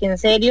 de que en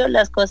serio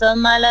las cosas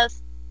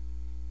malas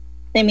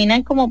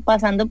terminan como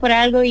pasando por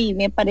algo, y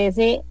me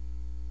parece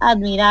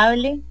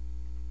admirable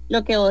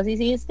lo que vos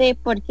hiciste,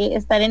 porque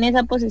estar en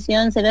esa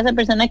posición, ser esa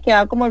persona que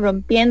va como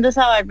rompiendo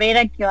esa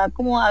barrera, que va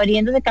como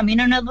abriendo ese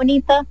camino, no es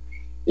bonita.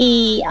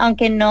 Y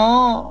aunque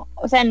no,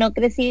 o sea, no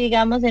crecí,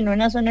 digamos, en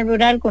una zona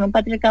rural con un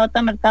patriarcado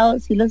tan marcado,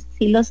 sí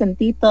lo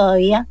sentí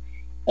todavía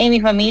en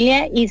mi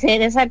familia, y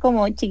ser esa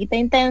como chiquita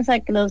intensa,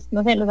 que los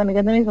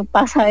amigos de mis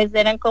papás a veces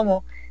eran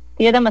como,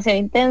 tía, demasiado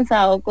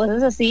intensa o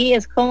cosas así,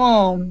 es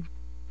como...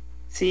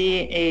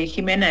 Sí,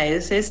 Jimena,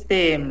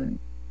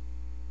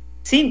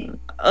 sí,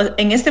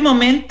 en este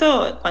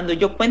momento, cuando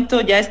yo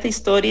cuento ya esta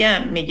historia,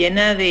 me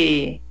llena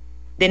de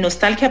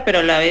nostalgia, pero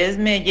a la vez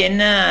me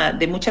llena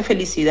de mucha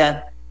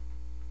felicidad.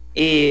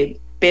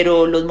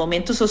 Pero los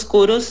momentos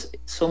oscuros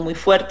son muy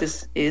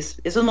fuertes.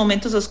 Esos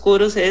momentos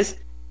oscuros es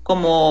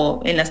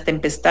como en las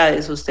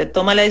tempestades. Usted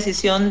toma la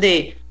decisión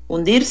de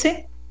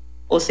hundirse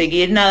o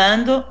seguir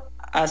nadando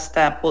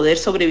hasta poder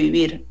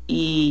sobrevivir,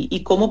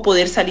 y cómo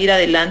poder salir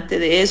adelante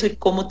de eso y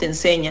cómo te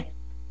enseña.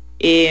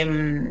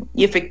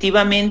 Y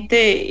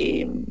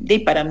efectivamente,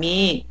 para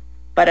mí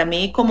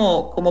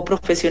como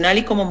profesional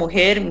y como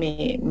mujer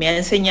me ha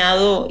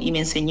enseñado y me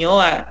enseñó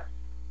a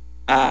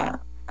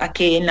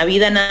que en la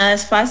vida nada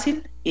es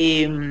fácil,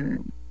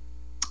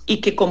 y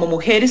que como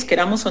mujeres,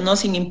 queramos o no,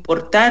 sin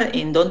importar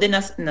en dónde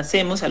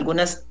nacemos,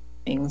 algunas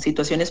en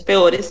situaciones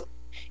peores,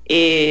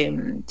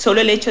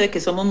 solo el hecho de que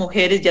somos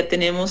mujeres ya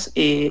tenemos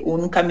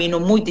un camino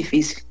muy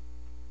difícil.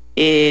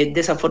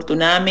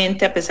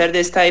 Desafortunadamente, a pesar de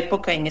esta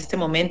época, en este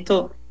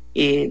momento,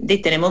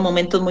 tenemos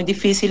momentos muy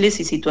difíciles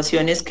y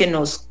situaciones que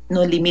nos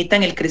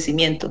limitan el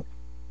crecimiento,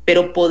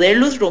 pero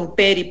poderlos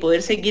romper y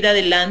poder seguir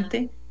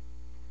adelante,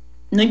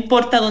 no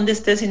importa dónde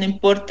estés y no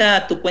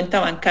importa tu cuenta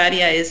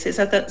bancaria, es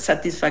esa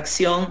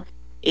satisfacción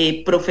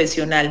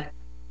profesional,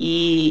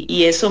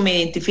 y eso me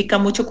identifica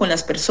mucho con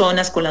las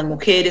personas, con las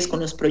mujeres, con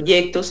los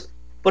proyectos,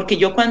 porque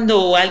yo,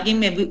 cuando alguien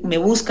me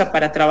busca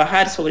para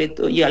trabajar, sobre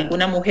todo, y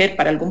alguna mujer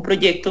para algún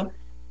proyecto,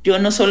 yo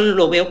no solo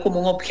lo veo como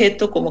un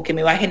objeto, como que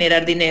me va a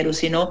generar dinero,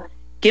 sino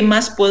qué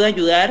más puedo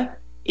ayudar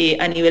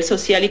a nivel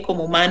social y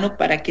como humano,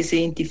 para que se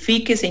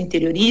identifique, se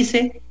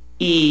interiorice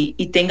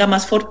y tenga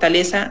más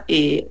fortaleza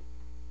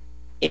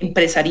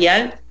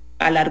empresarial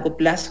a largo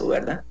plazo,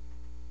 ¿verdad?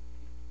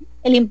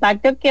 El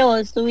impacto que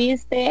vos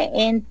tuviste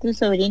en tus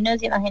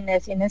sobrinos y en las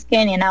generaciones que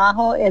venían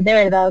abajo es de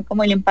verdad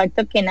como el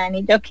impacto que Nani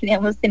y yo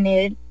queríamos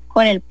tener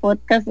con el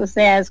podcast. O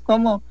sea, es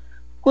como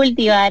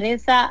cultivar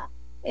esa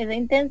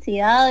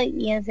intensidad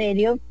y en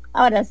serio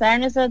abrazar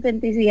nuestra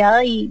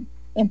autenticidad y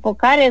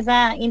enfocar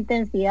esa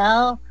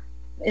intensidad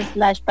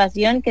 /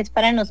 pasión que es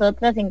para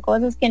nosotras en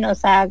cosas que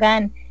nos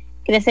hagan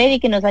crecer y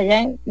que nos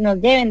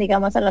lleven,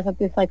 digamos, a la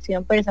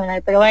satisfacción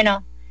personal. Pero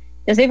bueno,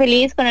 yo soy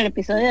feliz con el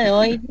episodio de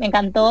hoy, me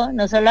encantó,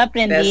 no solo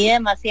aprendí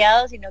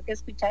demasiado, sino que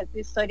escuchar tu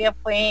historia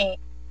fue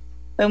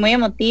fue muy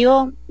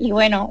emotivo y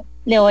bueno,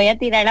 le voy a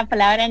tirar la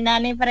palabra a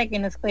Nane para que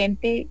nos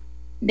cuente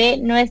de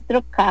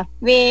nuestro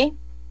café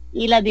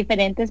y las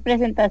diferentes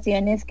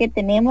presentaciones que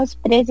tenemos,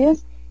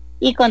 precios,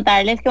 y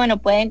contarles que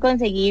bueno, pueden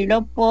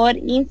conseguirlo por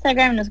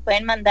Instagram, nos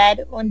pueden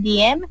mandar un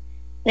DM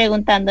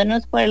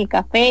preguntándonos por el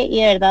café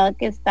y de verdad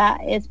que está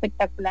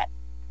espectacular.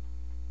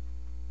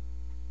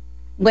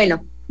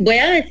 Bueno, voy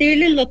a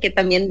decirles lo que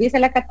también dice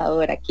la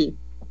catadora aquí,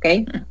 ¿ok?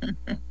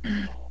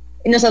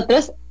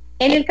 Nosotros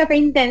en el Café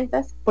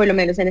Intensas, por lo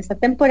menos en esta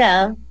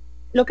temporada,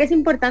 lo que es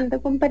importante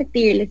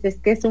compartirles es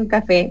que es un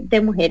café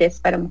de mujeres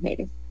para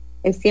mujeres.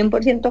 Es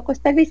 100%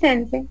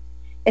 costarricense,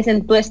 es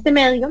en tueste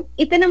medio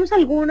y tenemos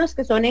algunos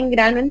que son en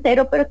grano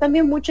entero, pero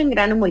también mucho en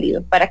grano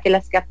molido, para que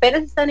las que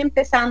apenas están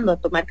empezando a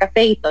tomar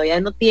café y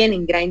todavía no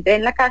tienen grinder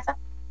en la casa,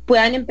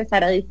 puedan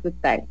empezar a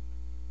disfrutar.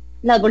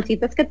 Las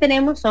bolsitas que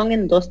tenemos son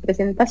en 2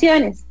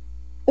 presentaciones.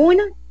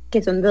 Una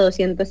que son de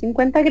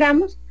 250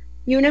 gramos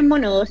y una en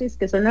monodosis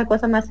que son la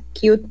cosa más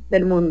cute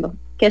del mundo,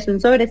 que es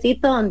un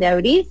sobrecito donde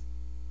abrís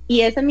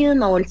y esa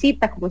misma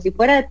bolsita, como si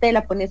fuera de té,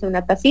 la pones en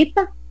una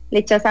tacita, le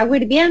echas agua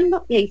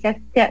hirviendo y ahí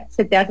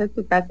se te hace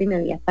tu taza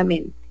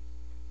inmediatamente.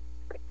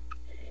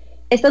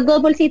 Estas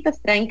 2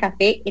 bolsitas traen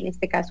café, en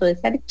este caso de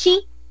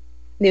sarchí,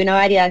 de una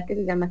variedad que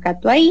se llama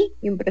Catuaí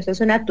y un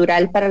proceso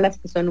natural para las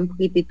que son un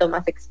poquitito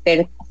más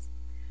expertas.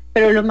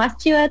 Pero lo más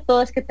chido de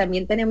todo es que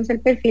también tenemos el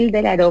perfil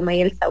del aroma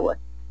y el sabor.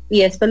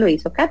 Y esto lo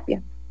hizo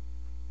Kattia.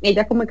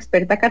 Ella, como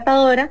experta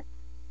catadora,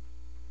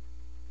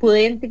 pudo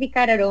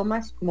identificar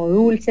aromas como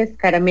dulces,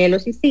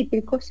 caramelos y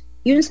cítricos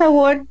y un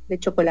sabor de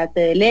chocolate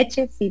de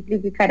leche,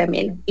 cítrico y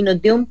caramelo. Y nos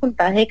dio un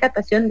puntaje de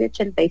catación de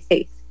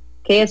 86,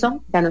 que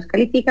eso ya nos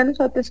califica a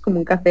nosotros como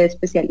un café de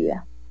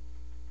especialidad.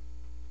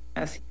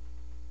 Así.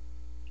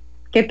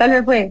 ¿Qué tal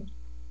me fue?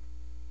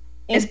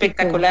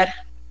 Espectacular.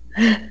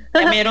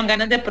 Ya me dieron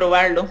ganas de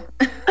probarlo.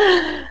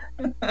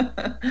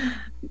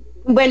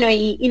 Bueno,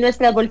 y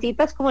nuestras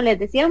bolsitas, como les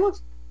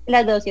decíamos,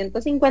 las de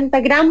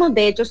 250 gramos,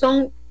 de hecho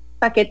son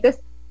paquetes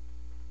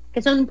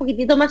que son un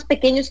poquitito más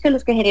pequeños que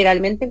los que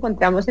generalmente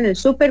encontramos en el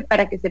súper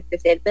para que se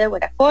preserve de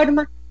buena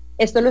forma.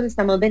 Estos los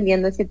estamos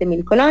vendiendo en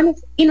 7,000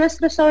 colones y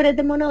nuestros sobres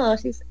de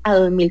monodosis a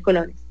 2,000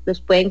 colones. Los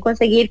pueden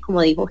conseguir,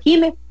 como dijo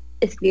Jime,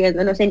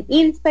 escribiéndonos en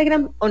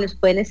Instagram o nos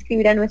pueden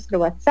escribir a nuestro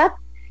WhatsApp,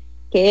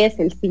 que es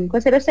el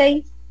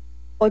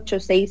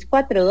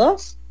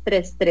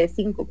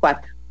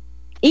 506-8642-3354.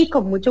 Y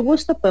con mucho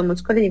gusto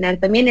podemos coordinar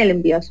también el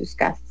envío a sus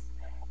casas.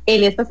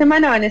 En esta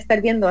semana van a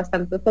estar viendo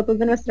bastantes fotos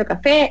de nuestro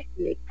café,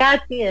 de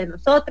Katy, de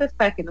nosotros,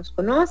 para que nos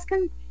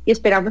conozcan, y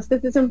esperamos que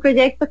este sea un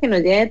proyecto que nos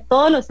lleve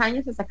todos los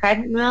años a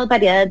sacar nuevas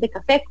variedades de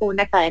café con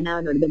una cadena de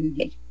honor de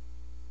mujer.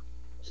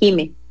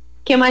 Jime,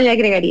 ¿qué más le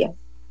agregarías?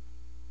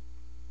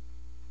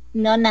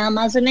 No, nada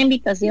más una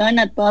invitación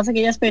a todas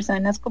aquellas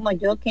personas como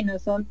yo que no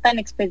son tan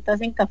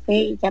expertas en café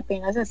y que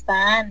apenas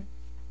están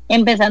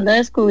empezando a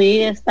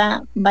descubrir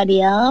esta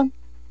variedad,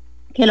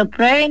 que lo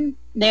prueben.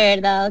 De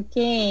verdad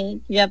que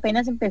yo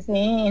apenas empecé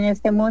en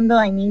este mundo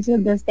a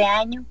inicios de este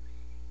año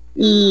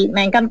y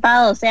me ha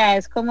encantado. O sea,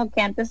 es como que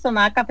antes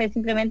tomaba café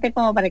simplemente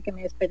como para que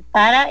me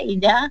despertara y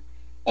ya.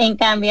 En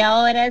cambio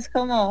ahora es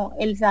como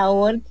el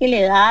sabor que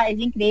le da, es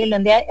increíble.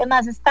 Un día, es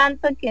más, es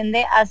tanto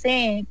que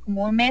hace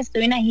como un mes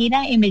tuve una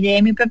gira y me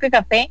llevé mi propio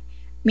café,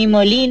 mi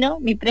molino,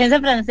 mi prensa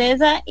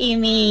francesa y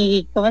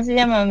mi, ¿cómo se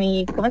llama?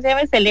 ¿Cómo se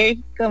llama?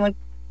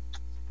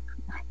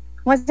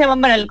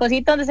 Bueno, el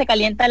cosito donde se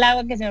calienta el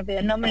agua, que se me olvidó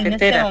el nombre en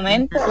este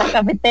momento, la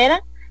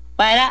cafetera,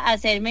 para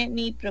hacerme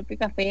mi propio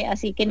café.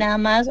 Así que nada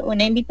más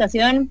una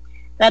invitación.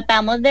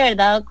 Tratamos de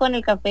verdad con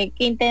el café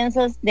Qué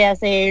Intensas de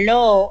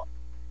hacerlo,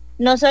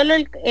 no solo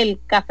el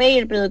café y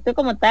el producto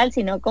como tal,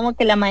 sino como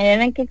que la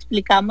manera en que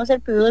explicamos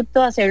el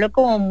producto, hacerlo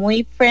como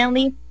muy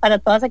friendly para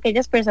todas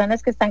aquellas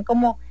personas que están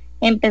como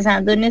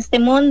empezando en este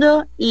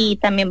mundo, y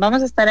también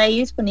vamos a estar ahí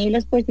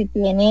disponibles por si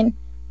tienen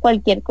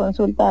cualquier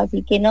consulta.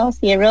 Así que no,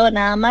 cierro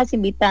nada más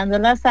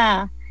invitándolas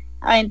a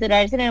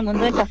aventurarse en el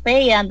mundo del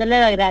café y dándole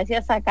las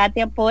gracias a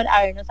Kattia por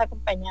habernos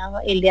acompañado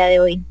el día de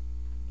hoy.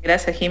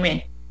 Gracias,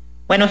 Jime.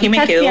 Bueno, Jime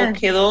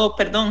quedó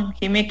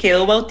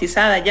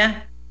bautizada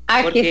ya.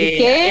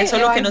 Porque eso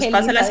es lo que nos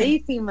pasa eso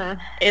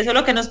es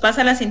lo que nos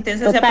pasa a las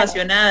intensas. Total. Y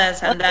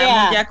apasionadas.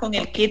 Andamos ya con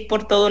el kit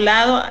por todo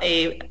lado,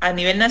 a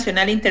nivel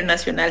nacional e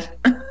internacional.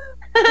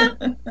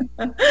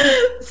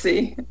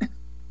 Sí.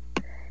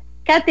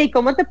 Katy,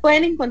 ¿cómo te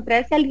pueden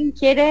encontrar si alguien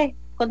quiere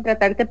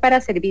contratarte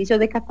para servicios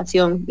de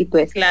catación y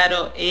pues?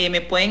 Claro,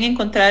 me pueden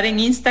encontrar en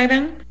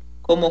Instagram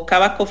como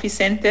Cava Coffee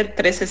Center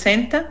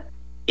 360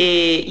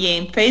 y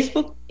en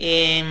Facebook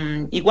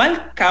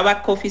igual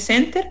Cava Coffee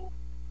Center.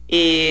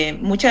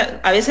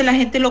 A veces la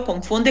gente lo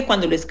confunde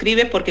cuando lo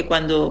escribe, porque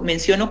cuando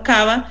menciono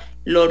cava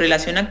lo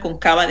relacionan con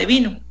cava de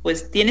vino,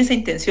 pues tiene esa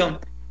intención,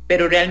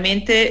 pero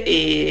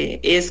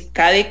realmente es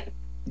K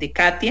de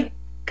Kattia,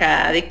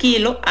 K de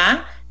kilo,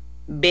 A,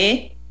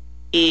 B,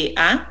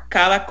 A,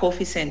 Cava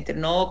Coffee Center,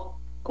 no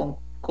con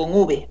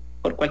V.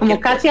 por cualquier como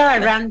Kattia cosa,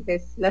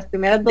 Barrantes, las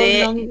primeras dos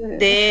nombres.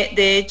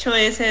 De hecho,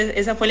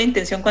 esa fue la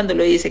intención cuando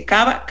lo hice,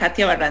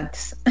 Kattia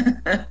Barrantes.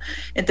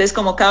 Entonces,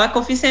 como Cava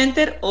Coffee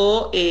Center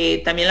o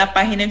también la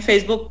página en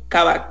Facebook,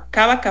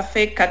 Cava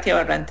Café Kattia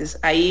Barrantes.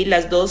 Ahí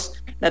las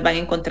dos las van a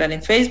encontrar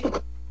en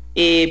Facebook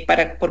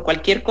por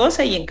cualquier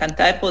cosa, y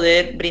encantada de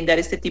poder brindar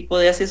este tipo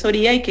de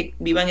asesoría y que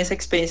vivan esa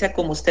experiencia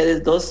como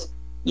ustedes dos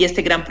y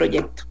este gran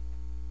proyecto.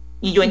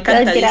 Y yo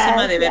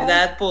encantadísima de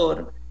verdad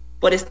por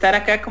estar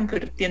acá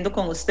compartiendo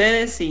con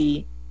ustedes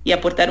y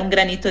aportar un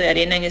granito de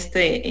arena en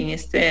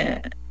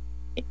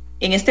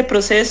este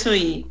proceso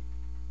y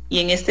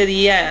en este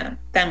día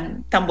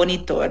tan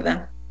bonito,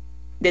 ¿verdad?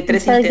 De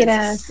tres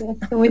intensas.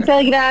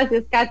 Muchas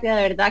gracias, Kattia,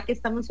 de verdad que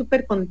estamos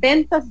súper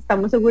contentas,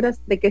 estamos seguras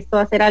de que esto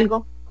va a ser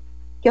algo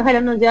que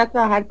ojalá nos lleve a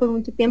trabajar por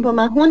mucho tiempo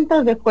más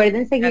juntas.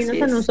 Recuerden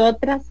seguirnos a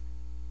nosotras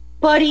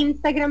por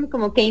Instagram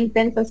como Qué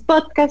Intensas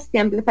Podcast y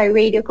Amplify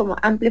Radio como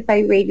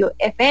Amplify Radio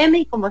FM,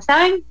 y como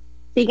saben,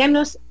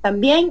 síganos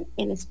también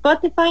en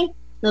Spotify.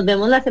 Nos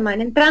vemos la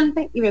semana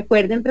entrante y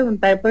recuerden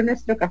preguntar por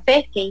nuestro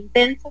café, Qué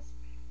Intensas,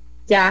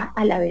 ya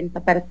a la venta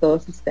para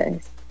todos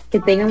ustedes. Que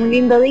tengan un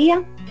lindo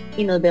día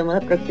y nos vemos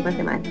la próxima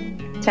semana.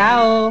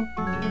 Chao.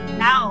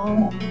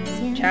 Chao.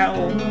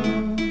 Chao.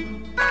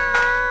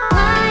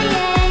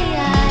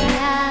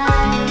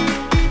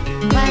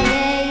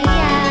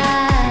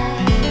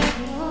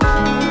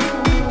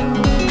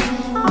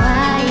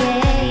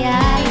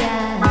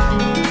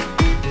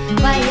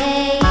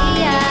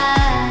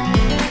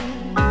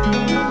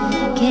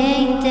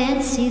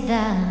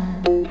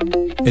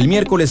 El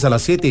miércoles a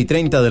las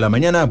 7:30 de la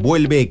mañana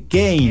vuelve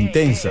Qué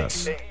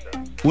Intensas,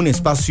 un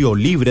espacio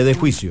libre de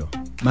juicio.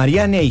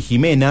 Mariana y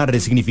Jimena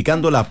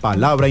resignificando la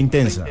palabra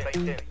intensa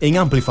en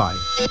Amplify.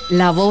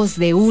 La voz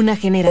de una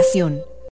generación.